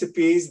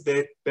recipes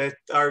that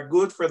are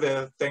good for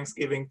the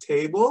Thanksgiving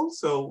table.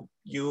 So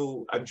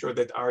I'm sure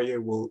that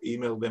Aryeh will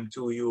email them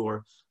to you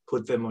or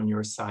put them on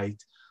your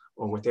site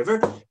or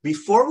whatever.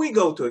 Before we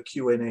go to a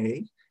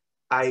Q&A,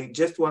 I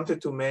just wanted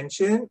to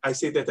mention, I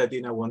see that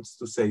Adeena wants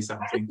to say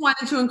something. I just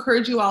wanted to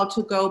encourage you all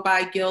to go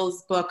buy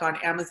Gil's book on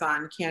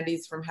Amazon,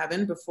 Candies from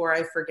Heaven, before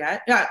I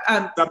forget.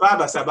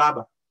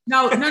 Sababa.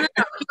 No.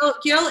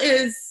 Gil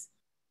is,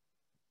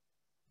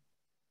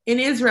 in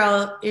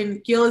Israel,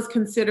 Gil is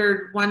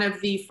considered one of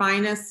the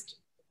finest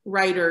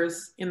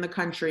writers in the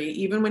country.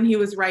 Even when he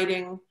was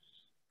writing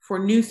for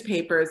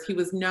newspapers, he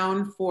was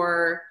known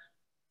for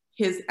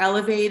his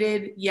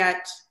elevated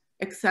yet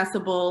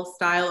accessible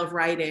style of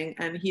writing.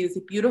 And he is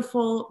a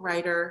beautiful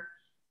writer,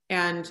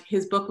 and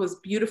his book was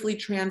beautifully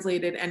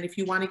translated. And if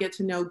you want to get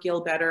to know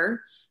Gil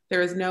better,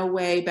 there is no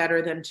way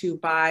better than to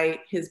buy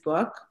his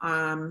book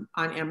on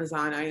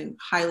Amazon. I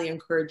highly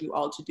encourage you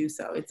all to do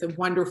so. It's a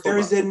wonderful book.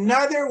 There's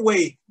another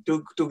way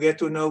to get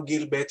to know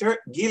Gil better.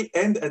 Gil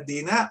and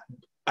Adeena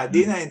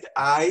and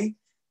I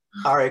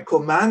are a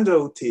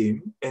commando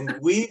team, and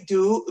we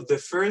do the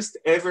first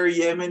ever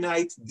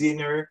Yemenite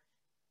dinner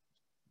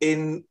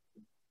in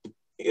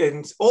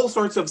all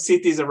sorts of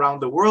cities around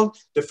the world.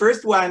 The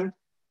first one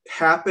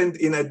happened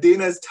in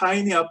Adeena's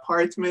tiny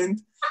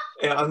apartment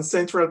on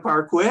Central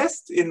Park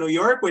West in New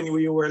York when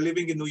we were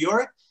living in New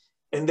York.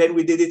 And then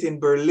we did it in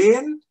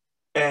Berlin.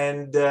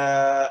 And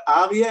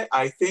Aryeh,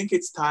 I think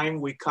it's time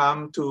we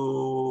come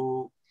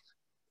to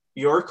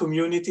your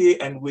community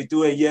and we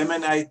do a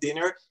Yemenite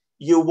dinner.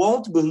 You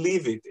won't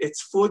believe it.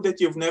 It's food that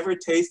you've never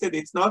tasted.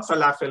 It's not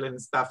falafel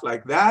and stuff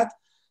like that.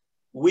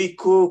 We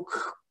cook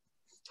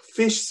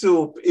fish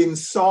soup in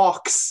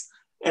socks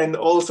and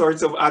all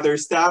sorts of other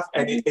stuff,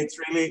 and it's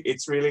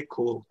really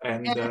cool.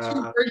 And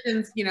two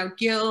versions, you know,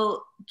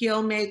 Gil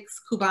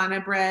makes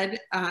Cubana bread,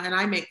 and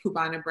I make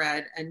Cubana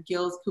bread, and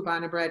Gil's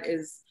Cubana bread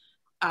is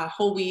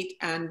whole wheat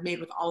and made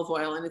with olive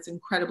oil, and it's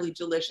incredibly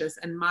delicious.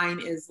 And mine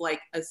is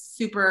like a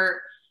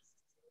super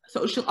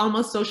social,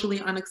 almost socially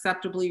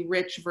unacceptably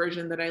rich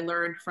version that I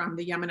learned from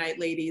the Yemenite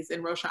ladies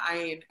in Rosh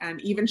Hashanah,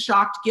 and even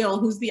shocked Gil,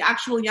 who's the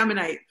actual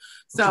Yemenite.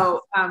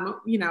 So,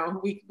 you know,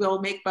 we will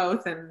make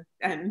both,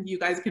 and you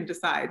guys can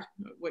decide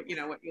what you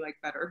like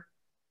better.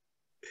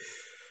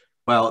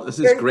 Well, this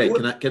is great.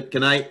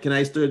 Can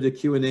I start the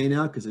Q&A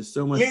now? Because there's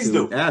so much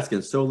to ask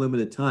and so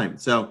limited time.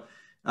 So,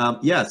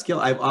 yes, Gil,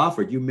 I've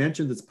offered. You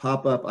mentioned this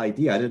pop-up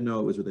idea. I didn't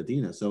know it was with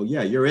Adeena. So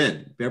yeah, you're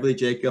in. Beverly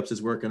Jacobs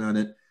is working on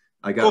it.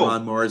 I got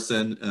Ron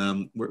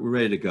Morrison. We're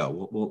ready to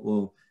go.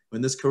 We'll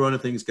when this Corona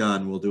thing's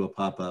gone, we'll do a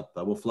pop-up.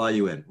 We'll fly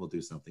you in. We'll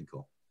do something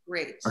cool.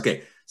 Great.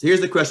 Okay, so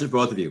here's the question for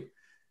both of you.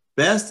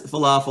 Best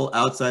falafel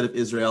outside of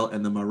Israel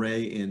and the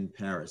Marais in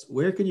Paris.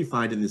 Where can you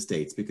find it in the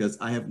States? Because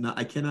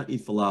I cannot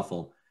eat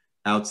falafel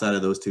outside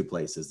of those two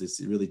places. This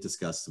really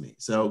disgusts me.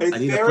 So I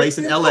need a place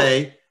in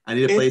LA. I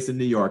need a place in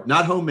New York.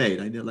 Not homemade.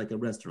 I need like a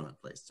restaurant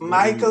place.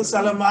 Michael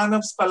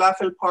Salomonov's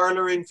Falafel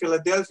Parlor in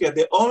Philadelphia.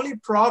 The only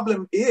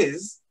problem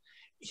is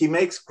he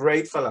makes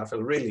great falafel,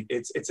 really.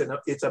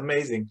 It's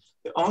amazing.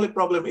 The only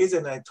problem is,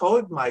 and I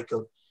told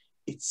Michael,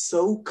 it's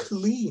so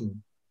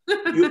clean.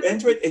 You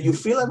enter it and you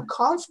feel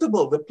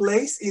uncomfortable. The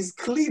place is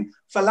clean.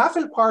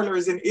 Falafel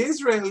parlors in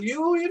Israel,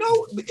 you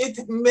know, it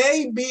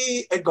may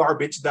be a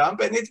garbage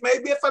dump and it may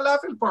be a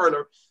falafel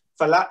parlor.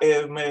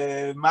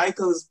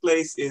 Michael's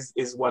place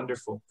is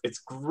wonderful. It's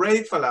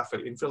great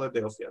falafel in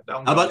Philadelphia.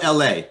 How about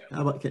LA?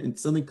 How about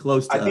something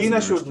close to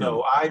Adeena should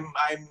know.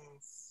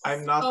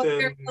 I'm not.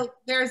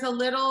 There's a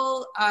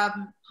little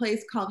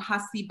place called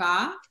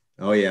Hasiba.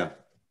 Oh yeah.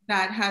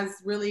 That has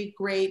really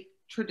great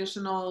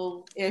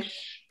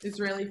traditional-ish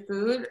Israeli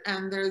food,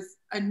 and there's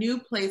a new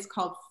place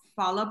called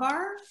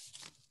Falabar,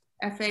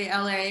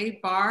 F-A-L-A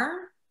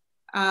bar,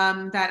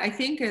 that I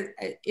think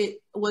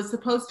it was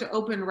supposed to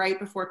open right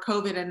before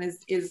COVID and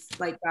is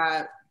like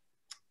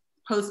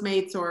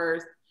Postmates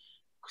or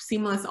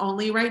Seamless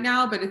only right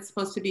now, but it's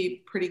supposed to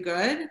be pretty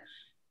good.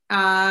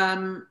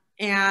 And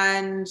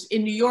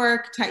in New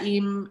York,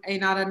 Taim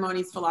Einada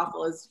Moni's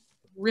falafel is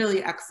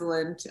really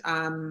excellent.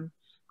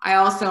 I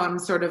also am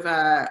sort of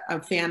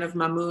a fan of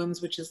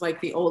Mamoun's, which is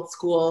like the old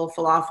school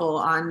falafel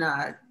on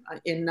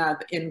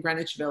in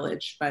Greenwich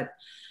Village. But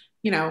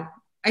you know,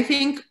 I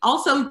think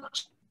also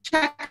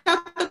check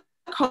out the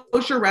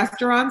kosher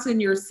restaurants in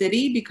your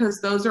city, because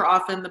those are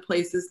often the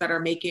places that are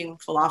making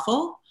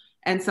falafel,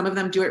 and some of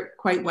them do it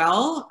quite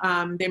well.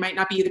 They might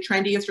not be the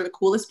trendiest or the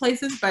coolest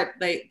places, but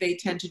they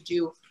tend to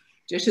do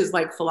dishes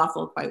like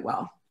falafel quite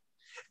well.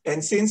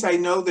 And since I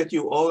know that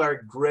you all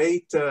are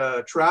great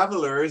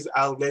travelers,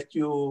 I'll let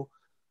you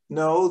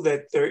know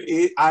that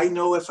I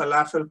know a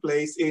falafel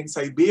place in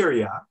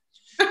Siberia.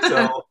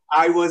 So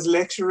I was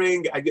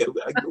lecturing,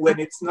 when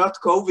it's not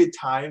COVID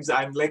times,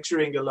 I'm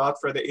lecturing a lot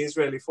for the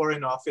Israeli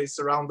Foreign Office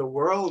around the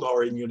world,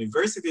 or in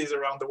universities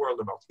around the world,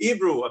 about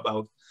Hebrew,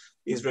 about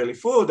Israeli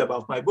food,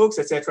 about my books,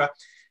 etc.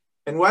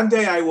 And one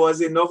day I was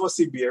in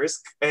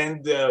Novosibirsk,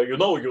 and you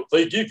know,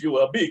 they give you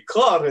a big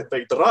car and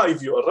they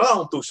drive you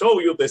around to show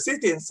you the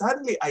city. And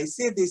suddenly I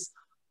see this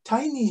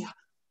tiny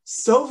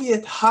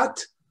Soviet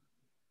hut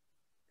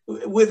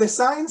with a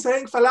sign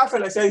saying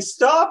falafel. I say,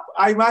 stop,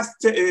 I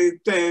must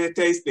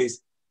taste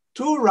this.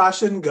 Two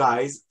Russian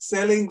guys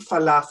selling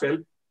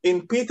falafel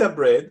in pita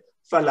bread,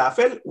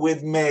 falafel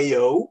with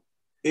mayo.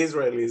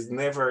 Israelis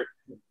never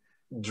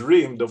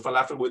dreamed of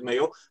falafel with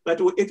mayo,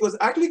 but it was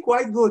actually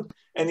quite good.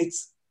 And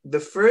it's the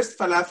first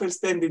falafel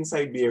stand in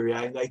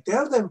Siberia, and I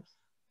tell them,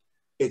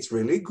 it's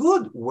really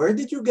good. Where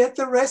did you get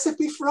the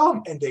recipe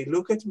from? And they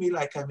look at me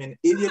like I'm an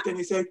idiot, and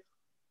they say,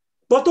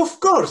 but of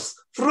course,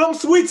 from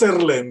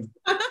Switzerland.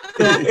 So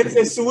it's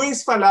a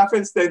Swiss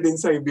falafel stand in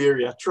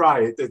Siberia.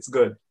 Try it, it's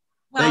good.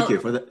 Well, thank you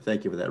for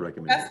that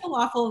recommendation. The best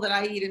falafel that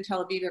I eat in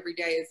Tel Aviv every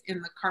day is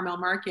in the Carmel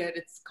market.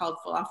 It's called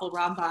Falafel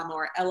Rambam,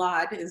 or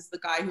Elad is the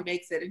guy who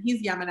makes it, and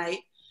he's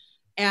Yemenite.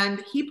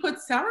 And he put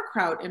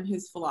sauerkraut in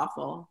his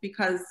falafel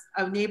because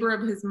a neighbor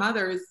of his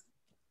mother's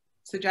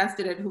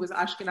suggested it, who was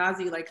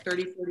Ashkenazi like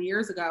 30, 40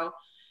 years ago.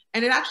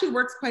 And it actually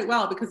works quite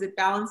well because it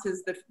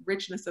balances the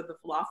richness of the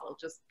falafel.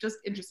 Just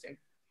interesting.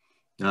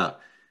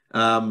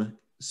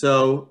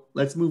 So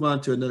let's move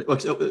on to another.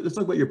 So let's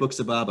talk about your book,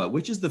 Sababa.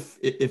 Which is the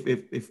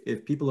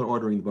if people are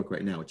ordering the book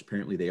right now, which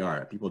apparently they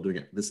are, people are doing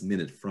it this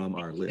minute from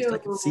our list. I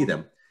can see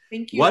them.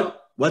 Thank you.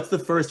 What's the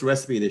first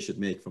recipe they should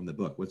make from the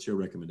book? What's your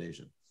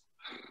recommendation?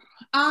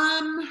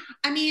 I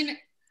mean,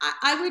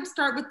 I would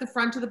start with the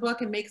front of the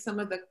book and make some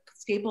of the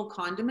staple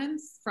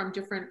condiments from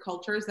different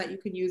cultures that you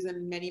can use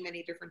in many,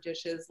 many different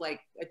dishes, like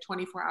a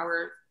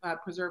 24-hour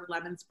preserved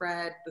lemon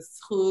spread, the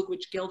schug,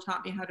 which Gil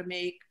taught me how to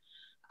make,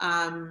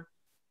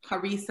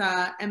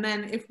 harissa. And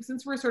then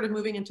since we're sort of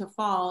moving into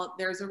fall,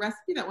 there's a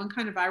recipe that went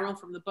kind of viral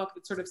from the book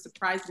that sort of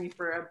surprised me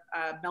for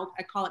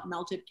I call it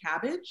melted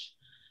cabbage.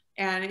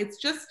 And it's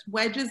just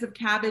wedges of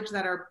cabbage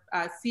that are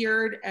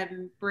seared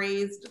and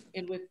braised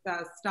with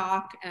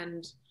stock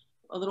and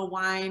a little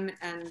wine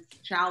and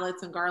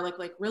shallots and garlic,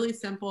 like really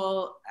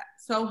simple,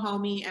 so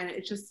homey. And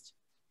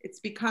it's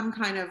become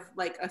kind of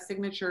like a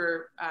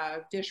signature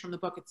dish from the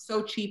book. It's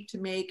so cheap to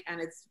make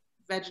and it's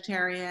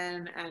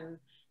vegetarian and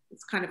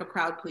it's kind of a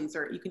crowd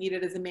pleaser. You can eat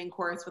it as a main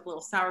course with a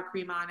little sour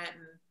cream on it,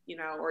 and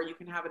or you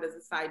can have it as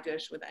a side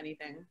dish with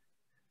anything.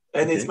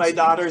 And it's my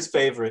daughter's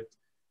favorite.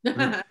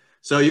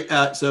 So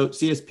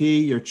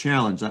CSP, your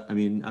challenge. I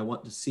mean, I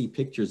want to see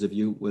pictures of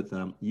you with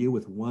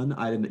one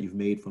item that you've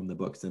made from the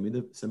book. Send me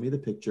the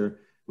picture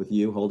with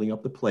you holding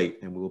up the plate,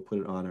 and we will put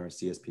it on our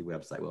CSP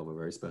website. We'll have a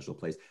very special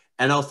place,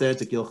 and I'll send it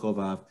to Gil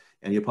Hovav,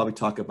 and you'll probably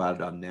talk about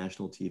it on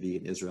national TV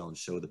in Israel and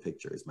show the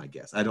picture. Is my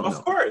guess. I don't know.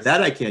 Of course,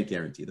 that I can't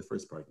guarantee. The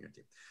first part I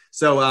guarantee.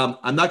 So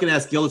I'm not going to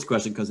ask Gil this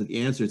question because the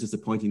answer is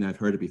disappointing. I've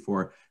heard it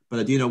before.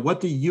 But Adeena, what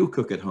do you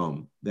cook at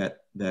home?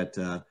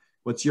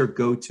 What's your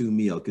go-to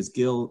meal? Because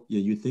Gil,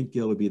 you think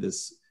Gil would be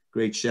this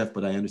great chef,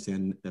 but I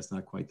understand that's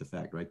not quite the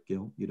fact, right,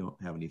 Gil? You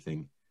don't have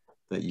anything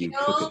that you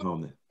cook at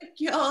home.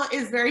 Gil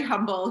is very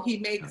humble. He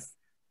makes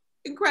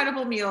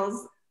incredible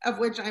meals, of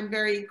which I'm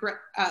very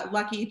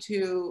lucky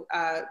to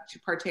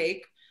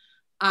partake.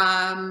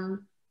 I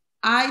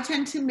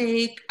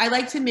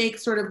like to make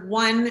sort of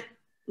one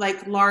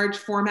like large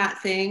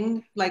format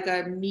thing, like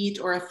a meat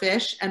or a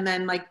fish, and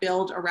then like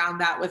build around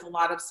that with a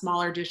lot of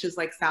smaller dishes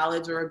like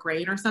salads or a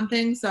grain or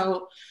something.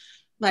 So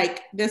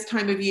like this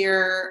time of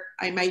year,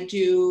 I might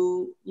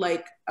do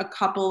like a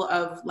couple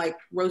of like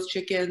roast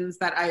chickens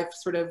that I've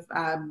sort of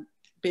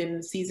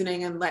been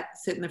seasoning and let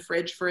sit in the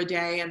fridge for a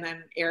day, and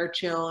then air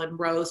chill and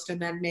roast,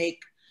 and then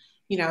make,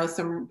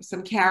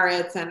 some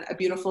carrots and a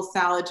beautiful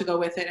salad to go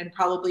with it, and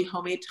probably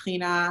homemade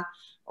tahina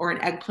or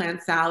an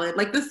eggplant salad.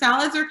 Like the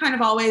salads are kind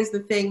of always the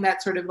thing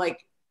that sort of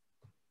like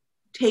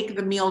take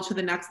the meal to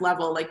the next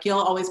level. Like Gil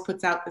always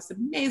puts out this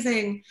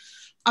amazing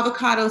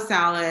avocado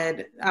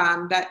salad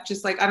that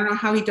just like, I don't know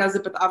how he does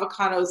it, but the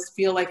avocados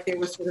feel like they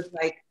were sort of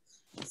like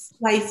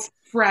sliced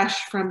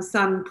fresh from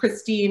some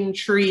pristine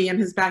tree in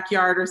his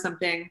backyard or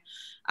something.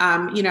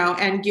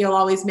 And Gil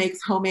always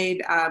makes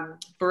homemade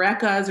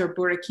burekas or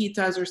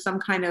burakitas or some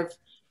kind of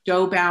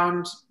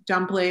dough-bound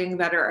dumpling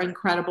that are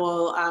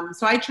incredible.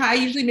 So I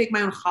usually make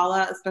my own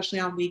challah, especially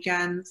on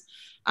weekends.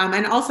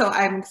 And also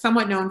I'm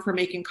somewhat known for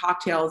making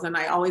cocktails, and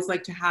I always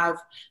like to have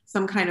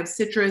some kind of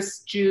citrus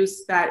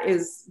juice that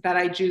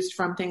I juiced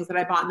from things that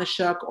I bought in the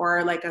shuk,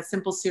 or like a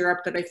simple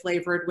syrup that I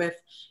flavored with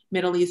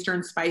Middle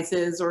Eastern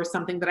spices or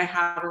something that I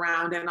have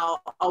around, and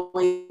I'll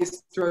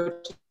always throw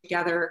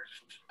together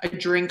a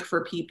drink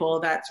for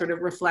people that sort of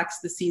reflects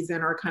the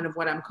season or kind of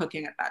what I'm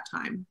cooking at that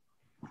time.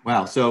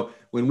 Wow. So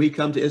when we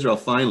come to Israel,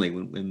 finally,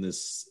 when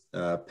this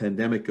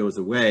pandemic goes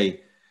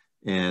away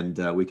and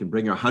we can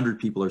bring 100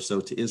 people or so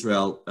to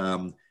Israel,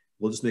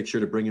 we'll just make sure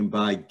to bring them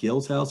by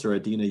Gil's house or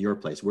Adeena, your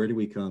place. Where do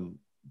we come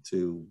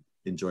to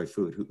enjoy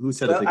food? Who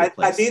said a bigger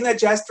place? Adeena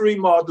just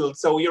remodeled.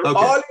 So you're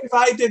all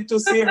invited to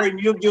see her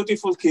new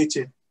beautiful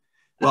kitchen.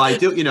 Well,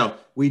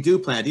 we do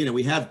plan,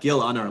 we have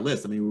Gil on our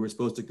list. I mean, we were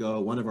supposed to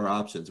go, one of our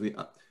options.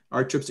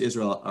 Our trips to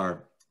Israel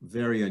are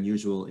very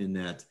unusual in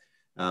that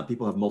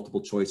people have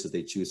multiple choices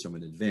they choose from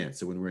in advance.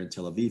 So when we're in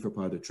Tel Aviv for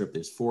part of the trip,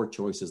 there's 4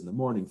 choices in the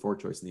morning, 4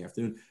 choices in the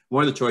afternoon.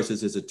 One of the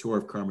choices is a tour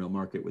of Carmel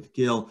Market with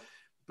Gil,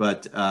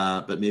 but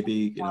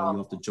maybe you'll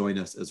have to join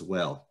us as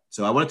well.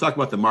 So I want to talk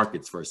about the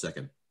markets for a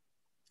second.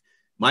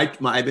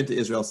 I've been to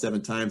Israel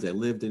 7 times. I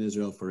lived in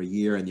Israel for a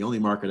year, and the only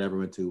market I ever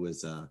went to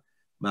was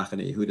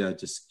Machane Yehuda.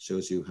 Just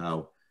shows you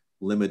how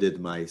limited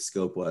my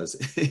scope was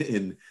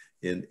in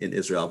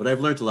Israel. But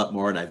I've learned a lot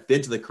more, and I've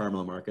been to the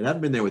Carmel Market. I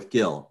haven't been there with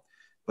Gil,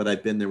 but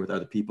I've been there with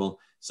other people.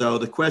 So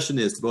the question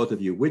is to both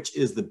of you, which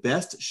is the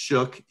best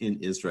shuk in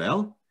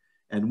Israel,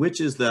 and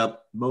which is the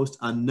most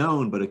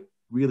unknown but a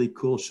really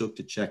cool shuk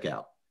to check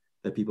out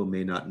that people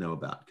may not know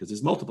about? Because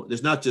there's multiple.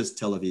 There's not just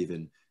Tel Aviv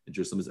and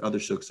Jerusalem. There's other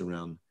shuks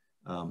around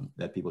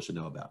that people should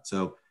know about.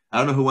 So I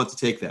don't know who wants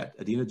to take that.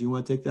 Adeena, do you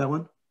want to take that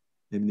one?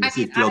 Maybe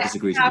see if Gil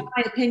disagrees with you. I have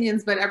my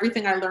opinions, but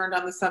everything I learned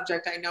on the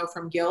subject I know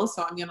from Gil,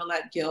 so I'm going to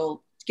let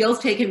Gil. Gil's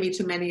taken me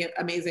to many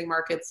amazing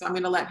markets, so I'm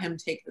going to let him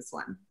take this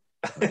one.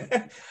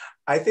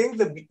 I think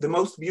the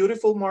most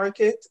beautiful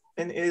market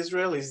in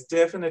Israel is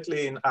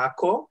definitely in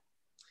Akko.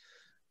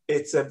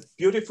 It's a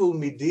beautiful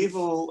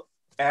medieval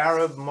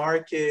Arab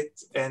market,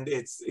 and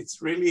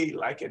it's really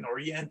like an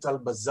Oriental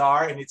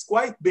bazaar, and it's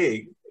quite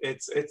big.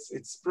 It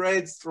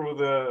spreads through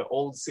the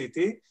old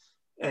city,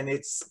 and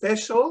it's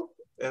special.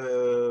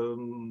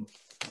 I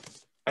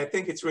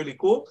think it's really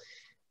cool.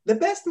 The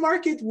best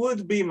market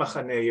would be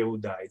Machane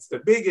Yehuda. It's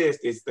the biggest,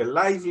 it's the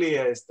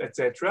liveliest,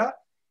 etc.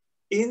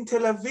 In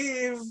Tel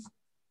Aviv,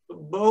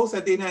 both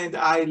Adeena and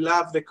I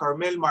love the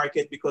Carmel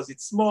market because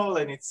it's small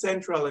and it's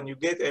central and you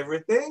get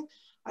everything.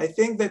 I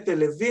think that the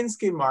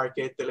Levinsky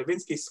market, the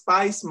Levinsky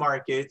spice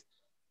market,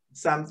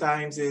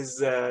 sometimes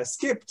is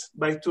skipped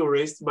by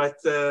tourists, but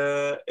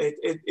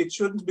it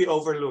shouldn't be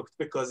overlooked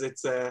because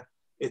it's a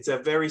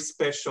very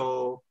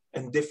special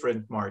and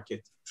different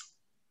market.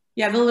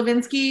 Yeah, the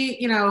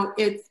Levinsky, you know,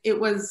 it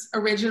was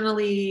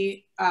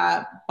originally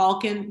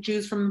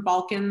Jews from the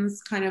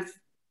Balkans kind of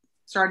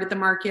started the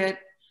market.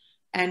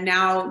 And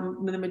now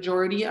the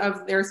majority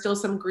of, there's still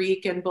some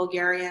Greek and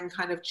Bulgarian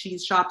kind of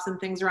cheese shops and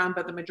things around,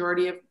 but the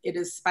majority of it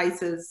is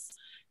spices.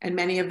 And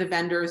many of the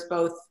vendors,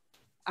 both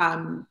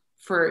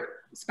for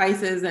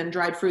spices and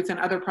dried fruits and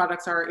other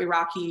products, are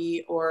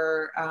Iraqi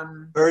or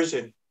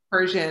Persian.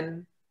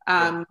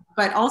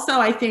 But also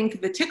I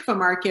think the Tikva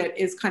market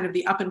is kind of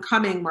the up and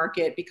coming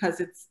market because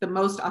it's the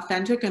most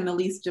authentic and the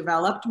least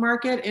developed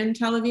market in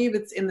Tel Aviv.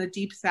 It's in the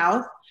deep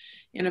south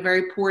in a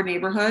very poor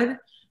neighborhood.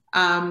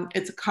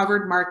 It's a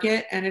covered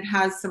market and it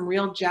has some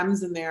real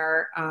gems in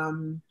there.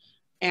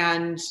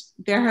 And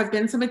there have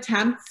been some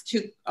attempts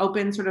to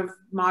open sort of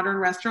modern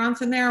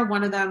restaurants in there.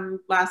 One of them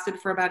lasted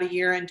for about a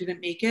year and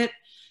didn't make it.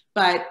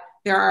 But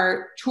there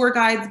are tour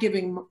guides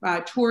giving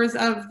tours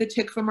of the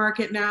Tikva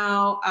market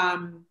now.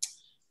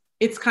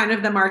 It's kind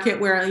of the market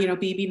where, you know,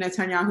 Bibi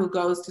Netanyahu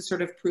goes to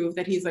sort of prove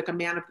that he's like a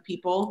man of the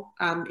people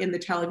in the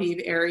Tel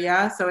Aviv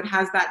area. So it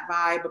has that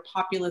vibe, a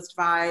populist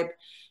vibe,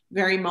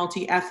 very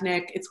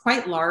multi-ethnic. It's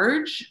quite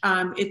large.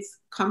 It's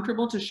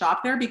comfortable to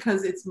shop there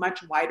because it's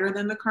much wider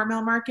than the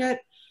Carmel market.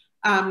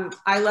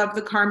 I love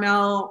the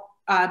Carmel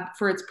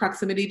for its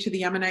proximity to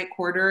the Yemenite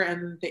quarter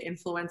and the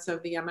influence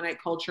of the Yemenite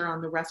culture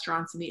on the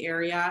restaurants in the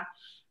area.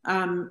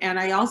 And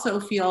I also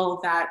feel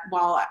that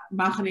while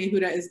Machane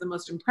Yehuda is the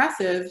most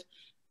impressive,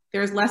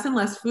 there's less and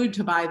less food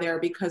to buy there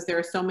because there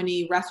are so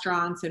many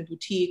restaurants and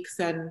boutiques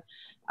and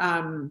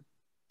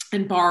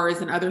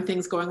bars and other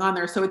things going on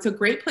there. So it's a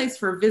great place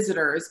for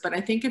visitors. But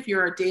I think if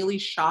you're a daily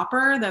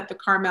shopper, that the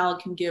Carmel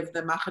can give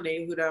the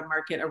Machane Yehuda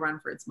market a run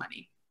for its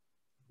money.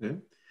 Okay.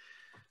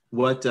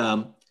 What,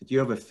 do you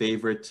have a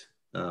favorite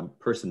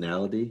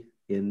personality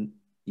in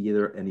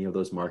any of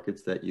those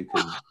markets that you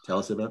can tell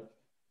us about?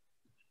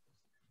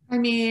 I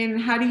mean,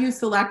 how do you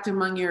select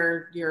among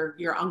your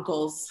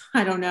uncles?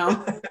 I don't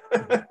know.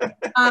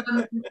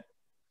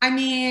 I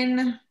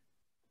mean,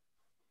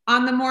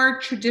 on the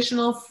more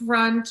traditional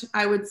front,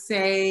 I would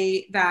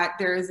say that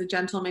there is a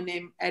gentleman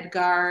named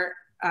Edgar,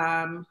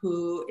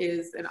 who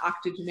is an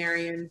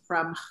octogenarian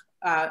from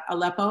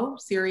Aleppo,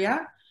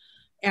 Syria.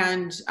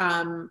 And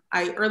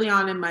early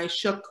on in my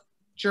shuk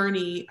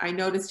journey, I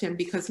noticed him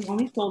because he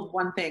only sold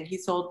one thing. He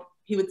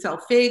would sell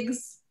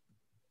figs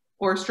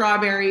or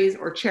strawberries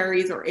or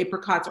cherries or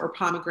apricots or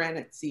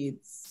pomegranate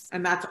seeds.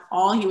 And that's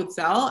all he would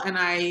sell. And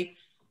I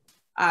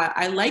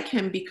like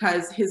him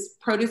because his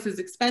produce is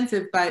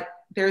expensive, but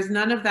there's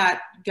none of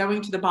that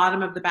going to the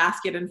bottom of the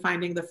basket and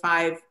finding the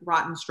 5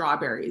 rotten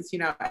strawberries. You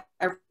know,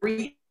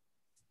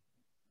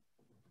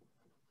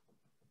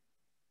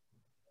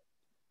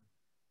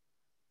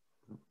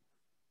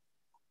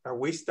 Are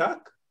we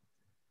stuck?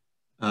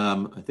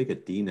 I think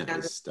Adeena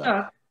is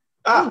stuck.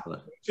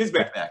 She's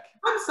back.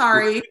 I'm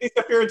sorry.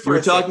 You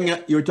were talking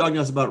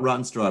to us about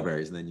rotten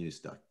strawberries and then you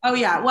stuck. Oh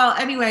yeah. Well,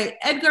 anyway,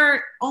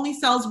 Edgar only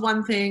sells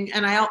one thing,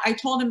 and I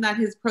told him that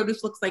his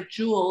produce looks like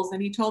jewels,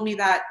 and he told me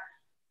that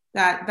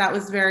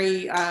was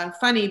very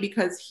funny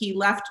because he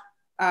left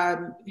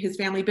his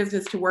family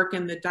business to work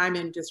in the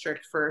diamond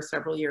district for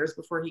several years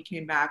before he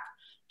came back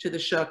to the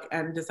shuk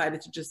and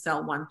decided to just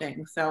sell one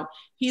thing. So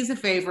he's a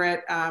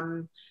favorite.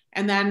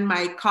 And then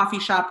my coffee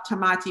shop,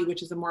 Tamati,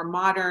 which is a more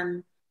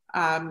modern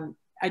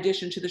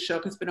addition to the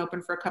shuk, has been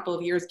open for a couple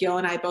of years. Gil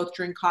and I both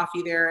drink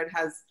coffee there. It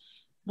has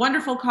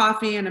wonderful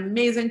coffee, an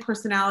amazing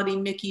personality.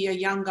 Mickey, a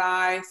young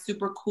guy,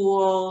 super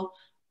cool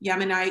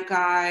Yemenite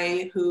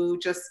guy who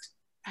just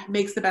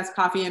makes the best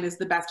coffee and is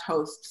the best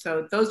host.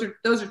 So those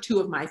are 2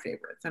 of my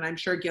favorites, and I'm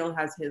sure Gil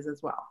has his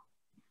as well.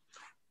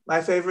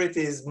 My favorite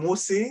is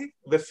Musi,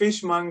 the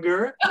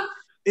fishmonger.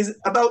 Is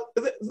about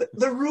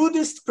the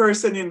rudest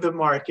person in the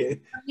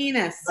market.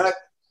 Meanest.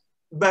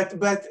 But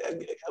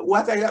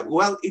what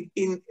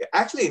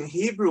actually in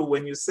Hebrew,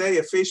 when you say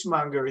a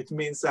fishmonger, it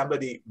means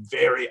somebody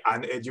very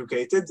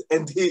uneducated,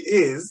 and he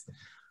is.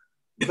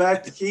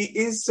 But he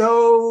is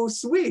so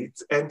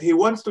sweet, and he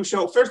wants to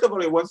show. First of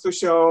all, he wants to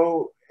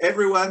show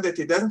everyone that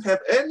he doesn't have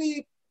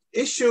any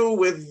issue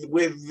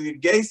with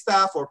gay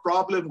stuff or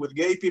problem with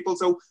gay people.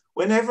 So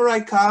whenever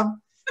I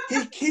come,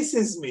 he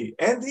kisses me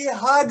and he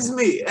hugs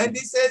me and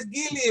he says,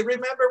 "Gili,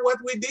 remember what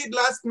we did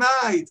last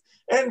night?"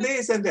 And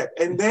this and that.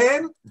 And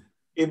then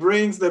he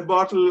brings the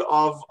bottle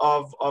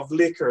of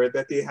liquor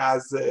that he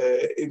has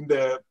in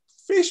the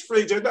fish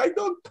fridge and I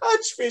don't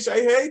touch fish.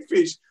 I hate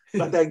fish.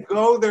 But I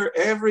go there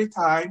every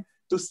time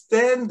to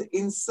stand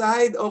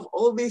inside of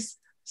all this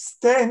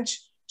stench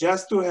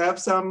just to have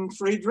some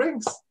free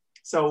drinks.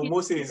 So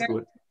Musi is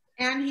good.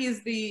 And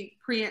he's the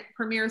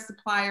premier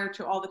supplier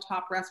to all the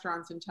top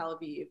restaurants in Tel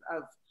Aviv.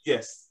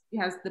 Yes. He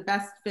has the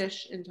best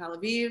fish in Tel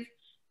Aviv.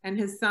 And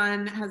his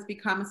son has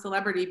become a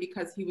celebrity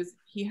because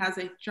he has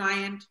a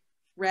giant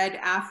red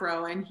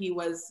afro and he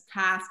was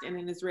cast in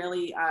an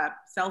Israeli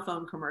cell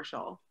phone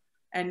commercial.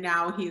 And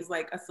now he's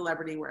like a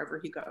celebrity wherever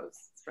he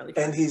goes. It's really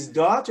fun. And his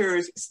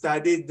daughters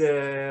studied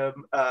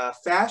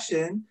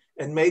fashion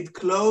and made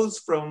clothes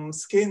from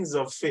skins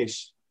of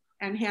fish.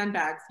 And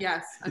handbags,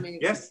 yes. I mean,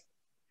 yes.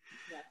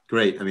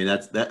 Great. I mean,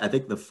 I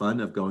think the fun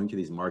of going to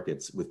these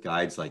markets with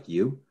guides like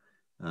you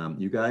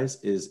guys,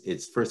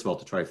 it's first of all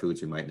to try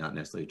foods we might not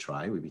necessarily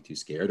try. We'd be too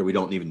scared or we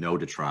don't even know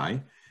to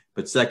try.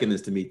 But second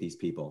is to meet these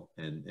people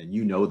and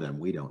you know them,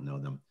 we don't know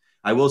them.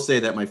 I will say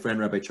that my friend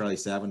Rabbi Charlie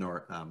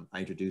Savinor, I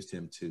introduced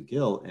him to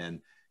Gil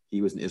and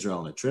he was in Israel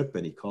on a trip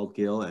and he called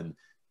Gil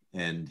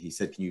and he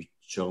said, can you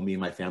show me and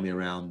my family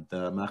around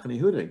the Machane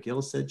Yehuda?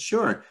 Gil said,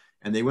 sure.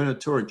 And they went on a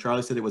tour and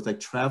Charlie said it was like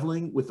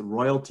traveling with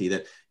royalty,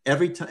 that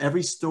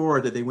every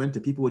store that they went to,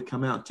 people would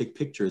come out and take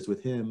pictures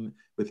with him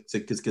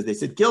because they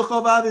said, Gil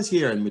Hovav is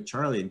here and with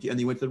Charlie and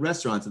he went to the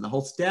restaurants and the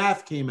whole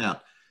staff came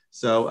out.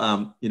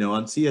 So, you know,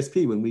 on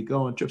CSP, when we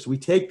go on trips, we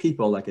take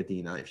people like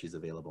Adeena, if she's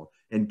available,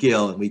 and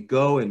Gil, and we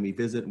go and we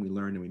visit and we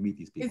learn and we meet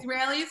these people.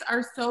 Israelis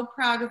are so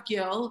proud of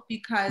Gil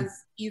because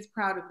he's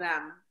proud of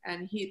them.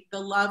 And the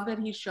love that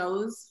he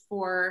shows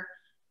for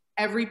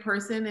every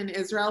person in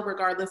Israel,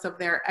 regardless of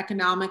their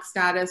economic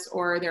status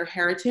or their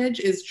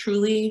heritage, is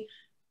truly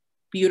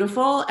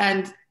beautiful.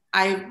 And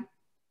I've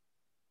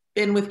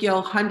been with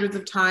Gil hundreds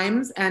of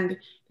times and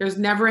there's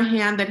never a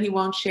hand that he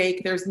won't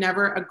shake. There's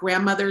never a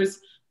grandmother's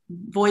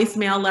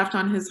voicemail left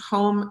on his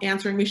home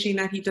answering machine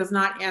that he does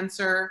not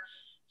answer.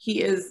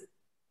 He is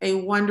a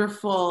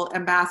wonderful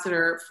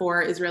ambassador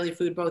for Israeli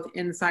food, both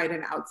inside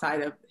and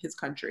outside of his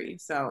country.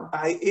 So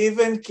I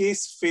even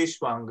kiss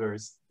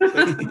fishmongers.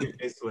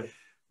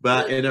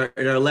 But in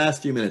our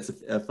last few minutes,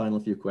 a final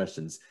few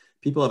questions.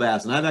 People have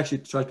asked, and I've actually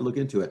tried to look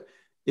into it.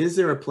 Is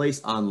there a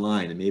place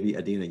online, and maybe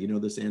Adeena, you know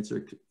this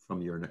answer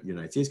from your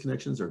United States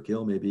connections, or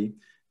Gil maybe,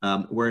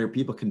 where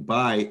people can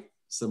buy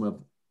some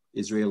of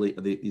these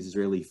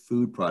Israeli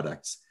food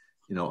products,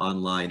 you know,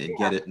 online and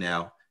get it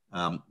now.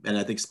 And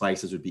I think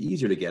spices would be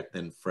easier to get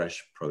than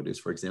fresh produce,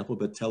 for example,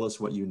 but tell us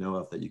what you know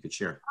of that you could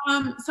share.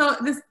 So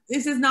this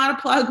is not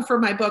a plug for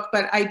my book,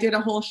 but I did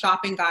a whole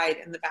shopping guide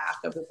in the back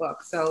of the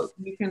book. So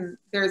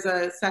there's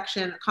a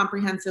section, a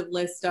comprehensive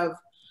list of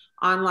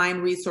online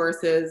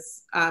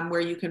resources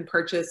where you can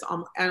purchase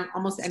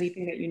almost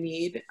anything that you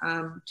need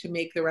to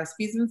make the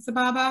recipes in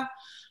Sababa.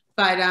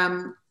 But,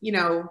 you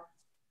know,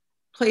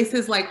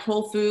 places like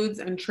Whole Foods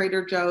and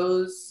Trader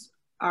Joe's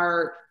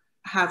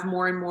have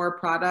more and more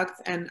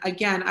products. And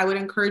again, I would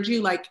encourage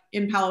you, like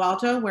in Palo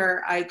Alto,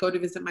 where I go to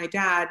visit my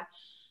dad,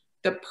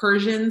 the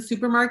Persian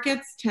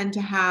supermarkets tend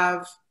to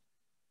have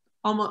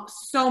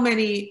almost so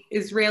many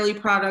Israeli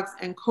products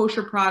and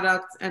kosher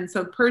products. And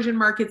so Persian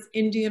markets,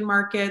 Indian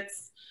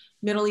markets,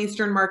 Middle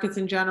Eastern markets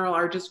in general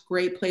are just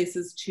great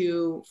places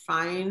to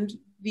find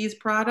these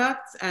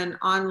products. And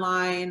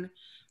online,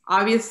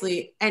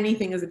 obviously,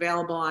 anything is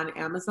available on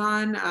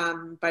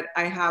Amazon, but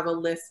I have a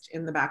list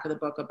in the back of the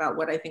book about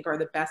what I think are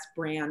the best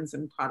brands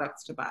and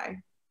products to buy.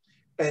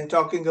 And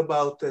talking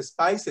about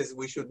spices,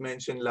 we should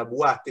mention La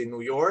Boite in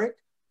New York.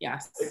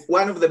 Yes. It's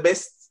one of the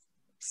best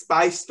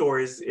spice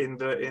stores in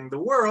the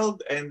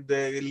world, and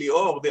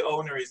Lior, the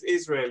owner, is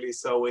Israeli,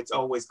 so it's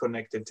always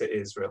connected to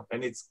Israel,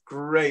 and it's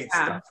great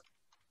stuff.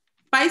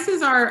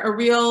 Spices are a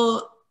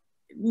real...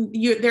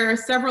 there are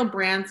several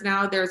brands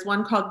now. There's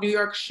one called New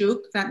York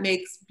Shuk that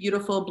makes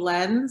beautiful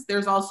blends.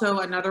 There's also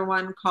another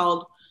one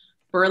called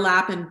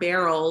Burlap and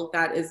Barrel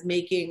that is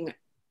making,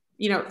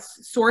 you know,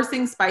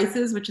 sourcing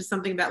spices, which is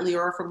something that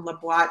Lior from La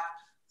Boite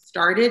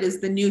started, is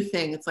the new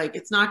thing. It's like,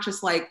 it's not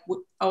just like,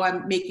 oh,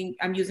 I'm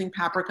using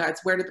paprika.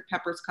 It's where did the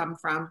peppers come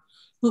from?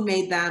 Who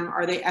made them?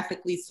 Are they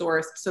ethically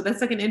sourced? So that's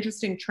like an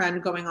interesting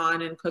trend going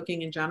on in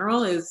cooking in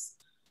general, is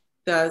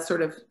the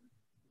sort of,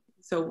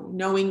 so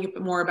knowing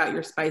more about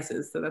your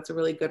spices. So that's a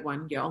really good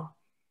one, Gil.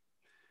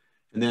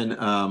 And then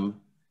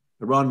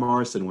Ron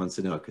Morrison wants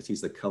to know, because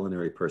he's the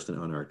culinary person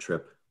on our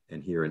trip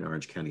and here in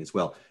Orange County as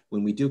well.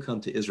 When we do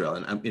come to Israel,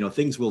 and you know,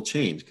 things will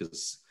change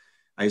because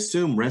I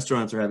assume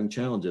restaurants are having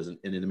challenges, and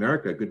in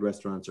America, good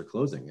restaurants are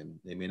closing and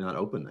they may not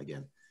open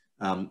again.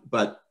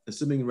 But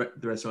assuming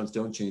the restaurants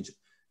don't change,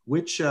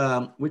 which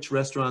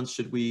restaurants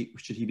should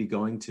he be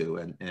going to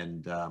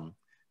and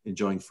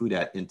enjoying food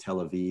at in Tel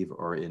Aviv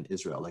or in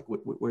Israel? Like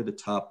what are the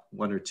top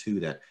one or two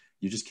that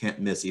you just can't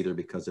miss, either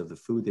because of the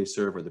food they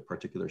serve or the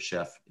particular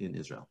chef in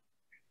Israel?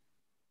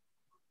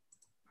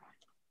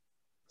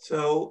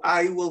 So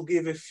I will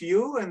give a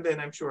few, and then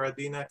I'm sure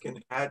Adeena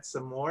can add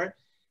some more.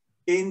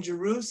 In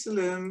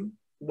Jerusalem,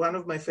 one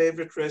of my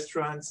favorite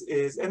restaurants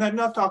is, and I'm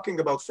not talking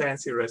about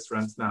fancy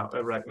restaurants now,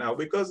 right now,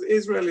 because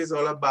Israel is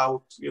all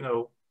about, you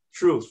know,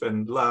 truth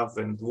and love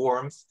and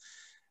warmth.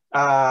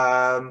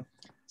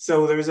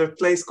 So there's a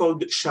place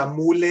called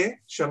Shamule.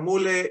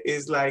 Shamule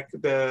is like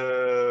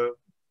the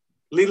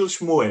little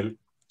Shmuel,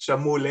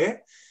 Shamule,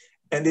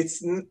 and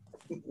it's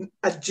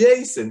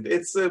adjacent.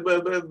 It's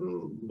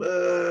Machane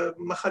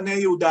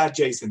Yehuda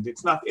adjacent.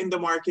 It's not in the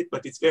market,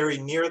 but it's very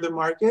near the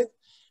market.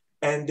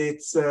 And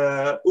it's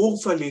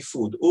Urfali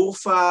food.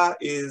 Urfa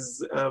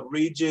is a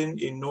region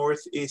in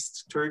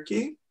northeast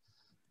Turkey.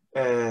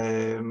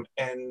 It's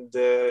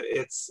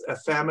a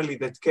family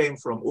that came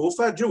from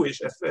Urfa,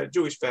 a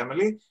Jewish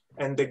family.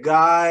 And the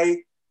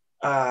guy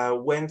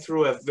went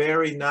through a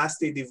very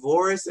nasty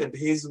divorce, and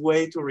his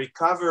way to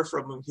recover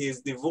from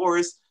his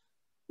divorce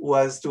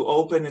was to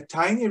open a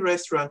tiny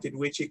restaurant in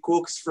which he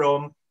cooks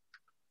from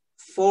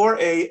 4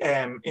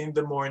 a.m. in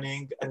the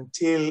morning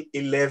until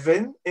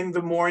 11 in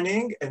the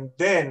morning, and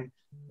then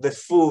the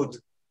food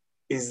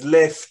is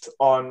left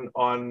on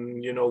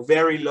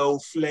very low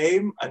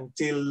flame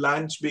until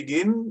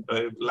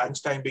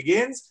lunchtime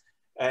begins,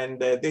 and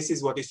this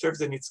is what he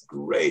serves, and it's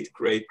great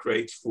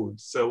food.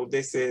 So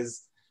this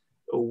is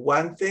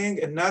one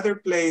thing. Another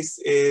place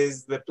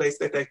is the place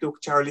that I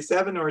took Charlie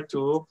 7 or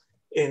 2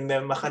 in the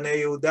Machane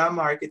Yehuda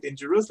market in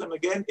Jerusalem.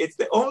 Again, it's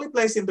the only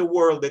place in the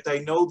world that I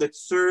know that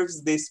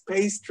serves this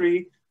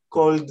pastry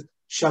called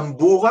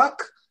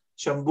shamburak.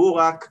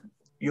 Shamburak,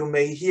 you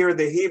may hear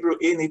the Hebrew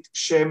in it,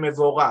 Shem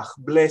Mevorach,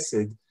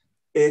 blessed.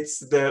 It's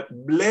the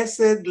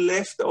blessed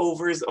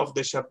leftovers of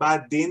the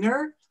Shabbat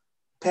dinner,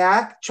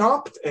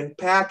 chopped and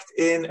packed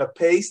in a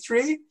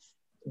pastry,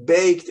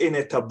 baked in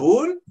a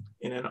tabul,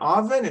 in an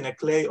oven, in a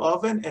clay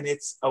oven, and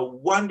it's a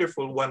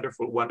wonderful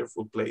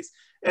place.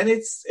 And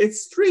it's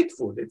street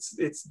food.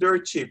 It's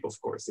dirt cheap, of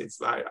course.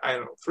 It's like, I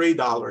don't know,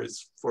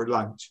 $3 for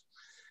lunch.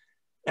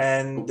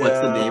 And what's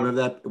the name of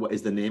that? What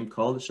is the name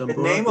called? The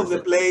name of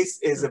the place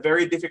is a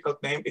very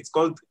difficult name. It's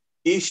called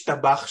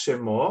Yishtabach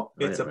Shemo.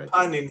 It's a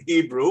pun in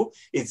Hebrew.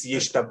 It's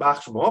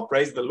Yishtabach Shemo,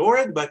 praise the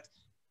Lord. But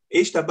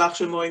Yishtabach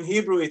Shemo in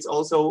Hebrew, it's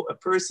also a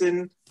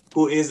person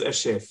who is a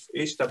chef.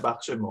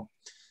 Yishtabach Shemo.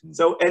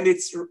 So, and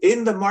it's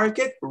in the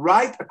market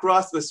right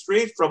across the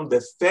street from the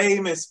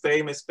famous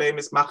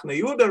Machne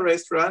Yehuda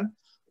restaurant,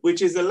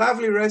 which is a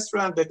lovely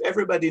restaurant that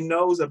everybody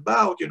knows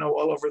about,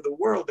 all over the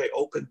world. They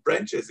opened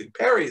branches in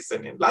Paris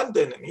and in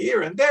London and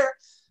here and there,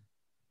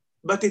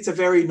 but it's a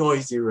very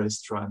noisy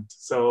restaurant.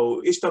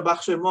 So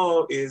Ishtabach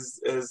Shemo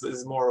is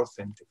more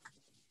authentic.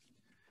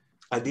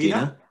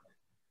 Adeena?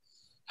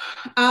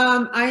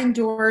 I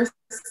endorse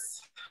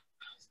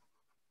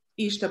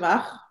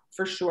Ishtabach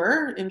for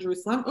sure in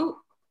Jerusalem. Oh.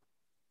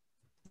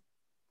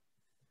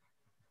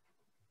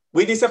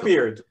 We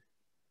disappeared.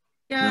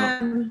 Yeah.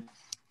 No.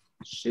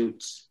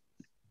 Shoot.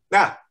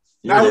 Now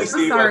we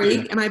see.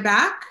 Sorry, am I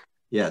back?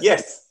 Yes.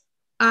 Yes.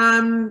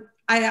 I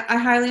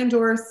highly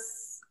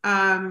endorse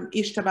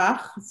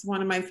Ishtabach. It's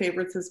one of my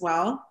favorites as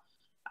well.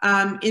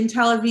 In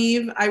Tel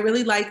Aviv, I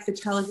really like the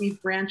Tel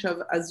Aviv branch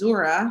of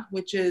Azura,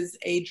 which is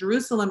a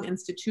Jerusalem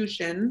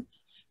institution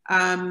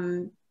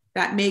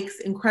that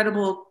makes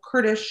incredible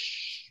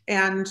Kurdish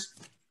and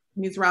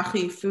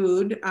Mizrahi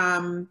food.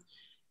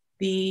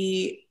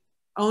 The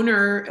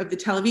owner of the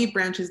Tel Aviv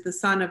branch is the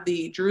son of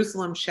the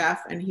Jerusalem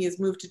chef, and he has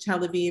moved to Tel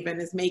Aviv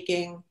and is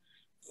making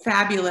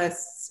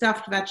fabulous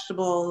stuffed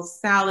vegetables,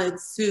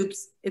 salads,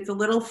 soups. It's a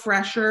little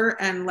fresher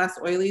and less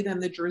oily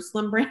than the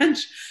Jerusalem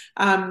branch.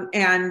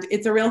 And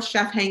it's a real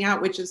chef hangout,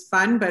 which is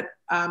fun, but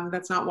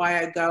that's not why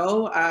I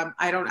go.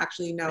 I don't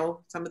actually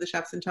know some of the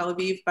chefs in Tel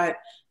Aviv, but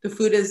the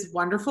food is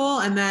wonderful.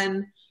 And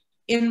then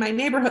in my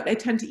neighborhood, I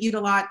tend to eat a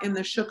lot in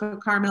the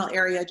Shukka Carmel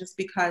area just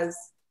because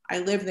I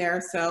live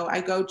there. So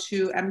I go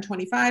to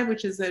M25,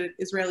 which is an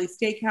Israeli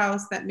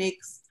steakhouse that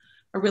makes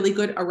a really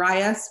good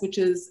arayas, which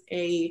is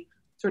a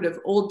sort of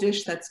old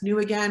dish that's new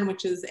again,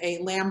 which is a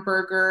lamb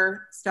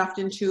burger stuffed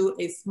into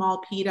a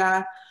small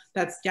pita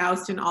that's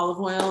doused in olive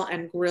oil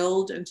and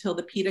grilled until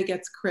the pita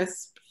gets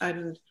crisp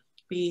and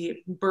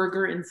the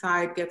burger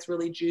inside gets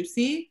really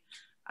juicy.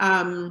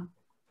 And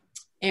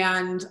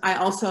I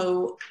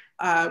also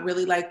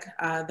really like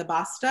the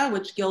basta,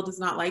 which Gil does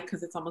not like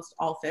because it's almost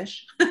all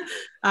fish.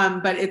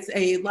 But it's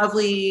a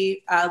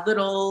lovely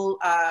little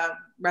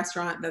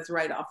restaurant that's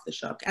right off the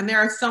shuk. And there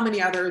are so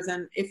many others.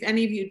 And if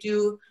any of you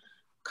do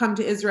come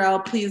to Israel,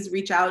 please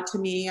reach out to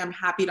me. I'm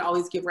happy to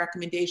always give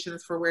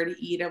recommendations for where to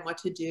eat and what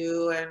to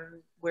do and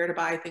where to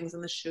buy things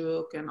in the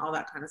shuk and all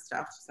that kind of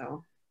stuff.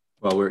 So.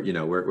 Well,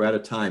 we're out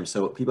of time.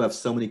 So people have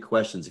so many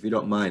questions. If you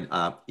don't mind,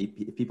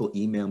 if people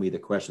email me the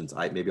questions,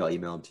 maybe I'll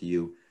email them to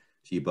you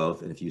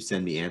both. And if you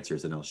send me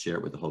answers, then I'll share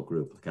it with the whole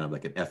group, kind of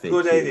like an FAQ.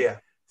 Good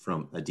idea.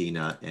 From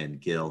Adeena and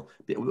Gil.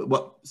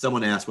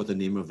 Someone asked what the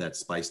name of that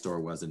spice store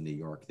was in New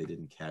York. They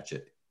didn't catch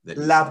it.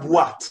 La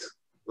Boîte,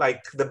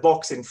 like the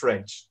box in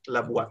French.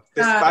 La Boîte.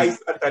 The Spice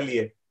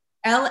Atelier.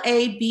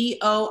 LABOITE.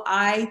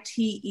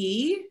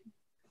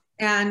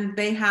 And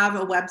they have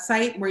a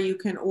website where you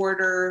can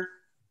order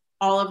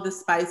all of the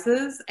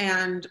spices.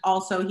 And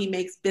also he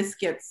makes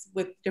biscuits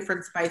with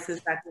different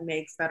spices that he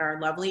makes that are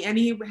lovely. And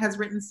he has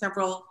written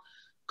several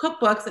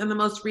cookbooks, and the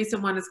most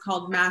recent one is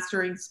called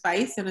Mastering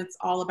Spice, and it's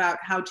all about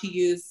how to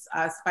use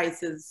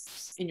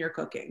spices in your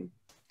cooking.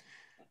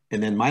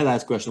 And then my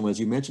last question was,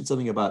 you mentioned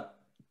something about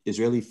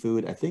Israeli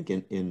food, I think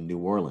in New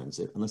Orleans,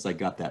 unless I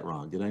got that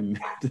wrong. Did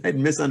I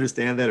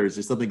misunderstand that, or is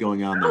there something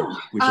going on there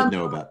we should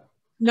know about?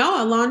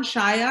 No, Alon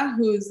Shaya,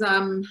 who's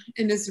an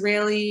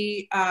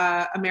Israeli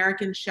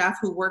American chef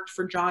who worked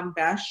for John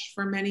Besh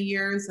for many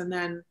years and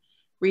then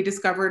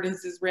rediscovered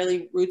his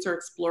Israeli roots or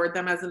explored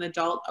them as an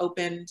adult,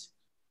 opened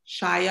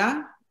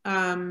Shaya,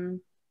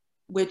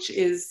 which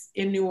is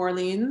in New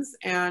Orleans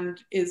and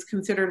is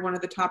considered one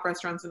of the top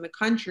restaurants in the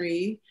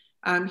country.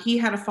 He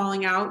had a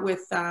falling out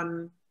with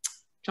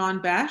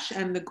John Besh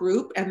and the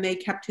group, and they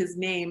kept his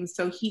name.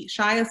 So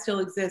Shaya still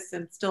exists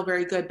and still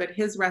very good, but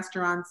his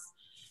restaurant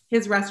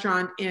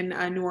in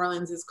New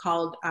Orleans is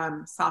called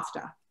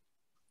Safta.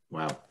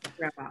 Wow.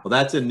 Well,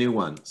 that's a new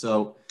one.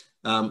 So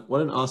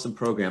what an awesome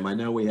program. I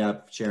know we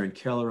have Sharon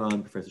Keller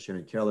on. Professor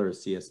Sharon Keller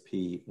is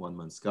CSP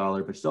 1-month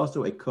scholar, but she's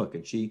also a cook,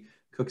 and she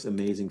cooks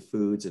amazing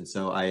foods. And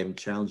so I am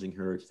challenging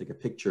her to take a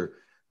picture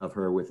of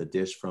her with a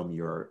dish from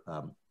your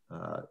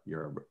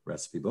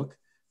recipe book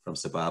from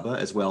Sababa,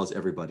 as well as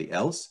everybody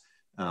else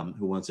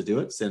who wants to do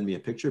it. Send me a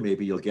picture.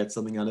 Maybe you'll get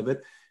something out of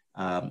it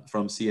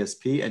from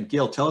CSP. And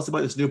Gil, tell us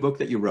about this new book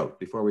that you wrote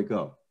before we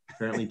go.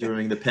 Apparently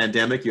during the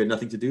pandemic, you had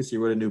nothing to do, so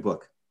you wrote a new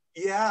book.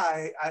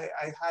 Yeah,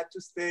 I had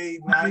to stay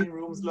 9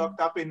 days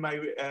locked up in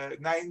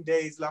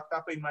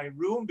my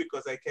room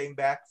because I came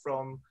back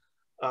from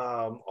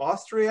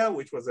Austria,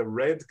 which was a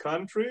red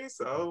country.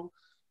 So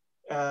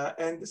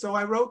and so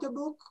I wrote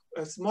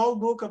a small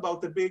book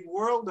about the big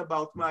world,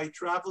 about my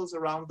travels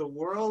around the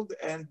world,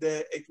 and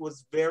it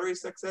was very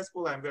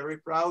successful. I'm very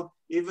proud.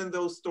 Even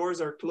though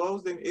stores are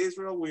closed in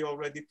Israel, we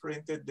already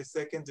printed the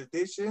 2nd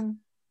edition.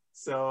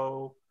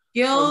 So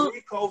for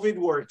me, COVID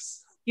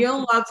works.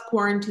 Gil loves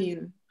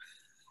quarantine.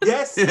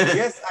 Yes,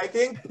 yes,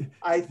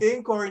 I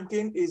think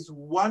quarantine is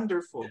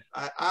wonderful.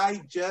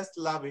 I just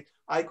love it.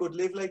 I could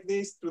live like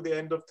this to the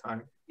end of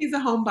time. He's a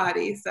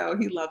homebody, so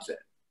he loves it.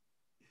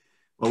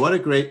 Well, what a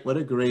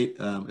great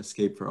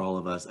escape for all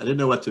of us. I didn't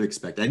know what to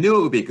expect. I knew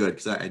it would be good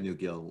because I knew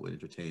Gil would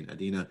entertain.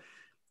 Adeena,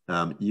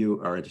 you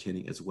are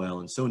entertaining as well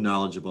and so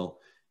knowledgeable.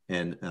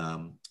 And,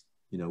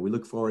 we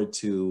look forward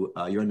to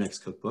your next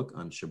cookbook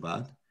on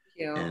Shabbat.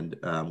 And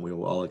we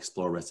will all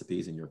explore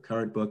recipes in your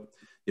current book.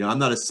 I'm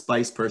not a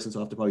spice person, so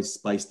I'll have to probably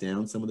spice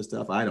down some of the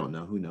stuff. I don't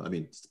know. Who knows? I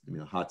mean,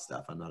 hot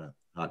stuff. I'm not a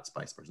hot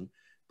spice person.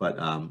 But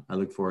I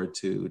look forward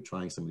to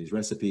trying some of these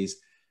recipes.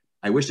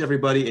 I wish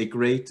everybody a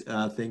great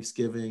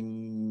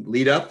Thanksgiving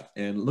lead up,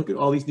 and look at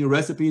all these new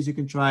recipes you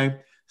can try.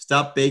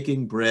 Stop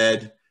baking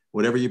bread,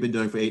 whatever you've been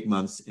doing for 8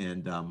 months,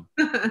 and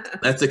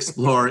let's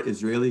explore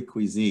Israeli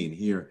cuisine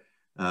here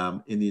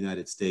in the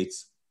United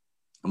States.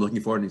 I'm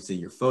looking forward to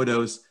seeing your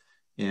photos,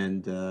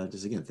 and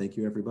just again, thank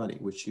you everybody.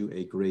 Wish you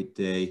a great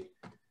day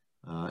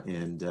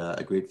and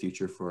a great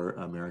future for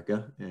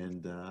America,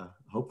 and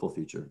hopeful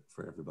future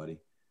for everybody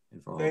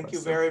and for all of us. Thank you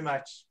very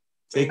much.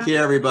 Take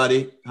care,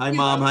 everybody. Hi,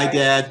 Mom. Hi,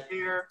 Dad.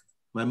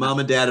 My mom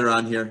and dad are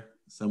on here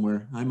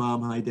somewhere. Hi,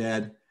 Mom. Hi,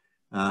 Dad.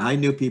 Hi,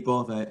 new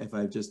people, if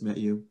I've just met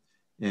you.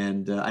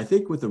 And I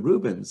think with the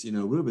Rubens,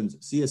 Rubens,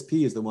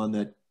 CSP is the one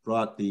that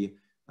brought the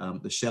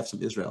chefs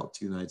from Israel to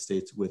the United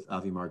States with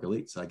Avi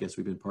Margalit. So I guess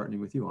we've been partnering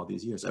with you all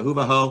these years.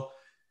 Ahuvaho,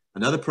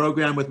 another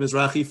program with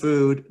Mizrahi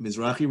food,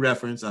 Mizrahi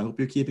reference. I hope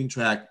you're keeping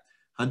track.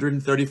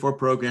 134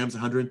 programs,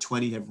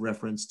 120 have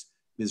referenced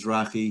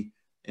Mizrahi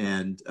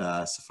and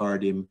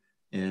Sephardim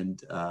and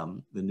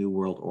the New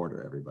World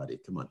Order, everybody.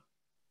 Come on.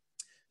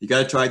 You got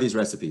to try these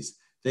recipes.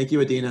 Thank you,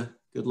 Adeena.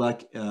 Good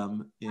luck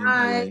in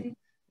LA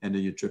and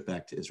then your trip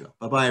back to Israel.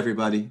 Bye-bye,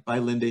 everybody. Bye,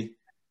 Lindy.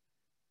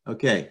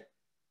 Okay.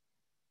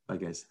 Bye,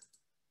 guys.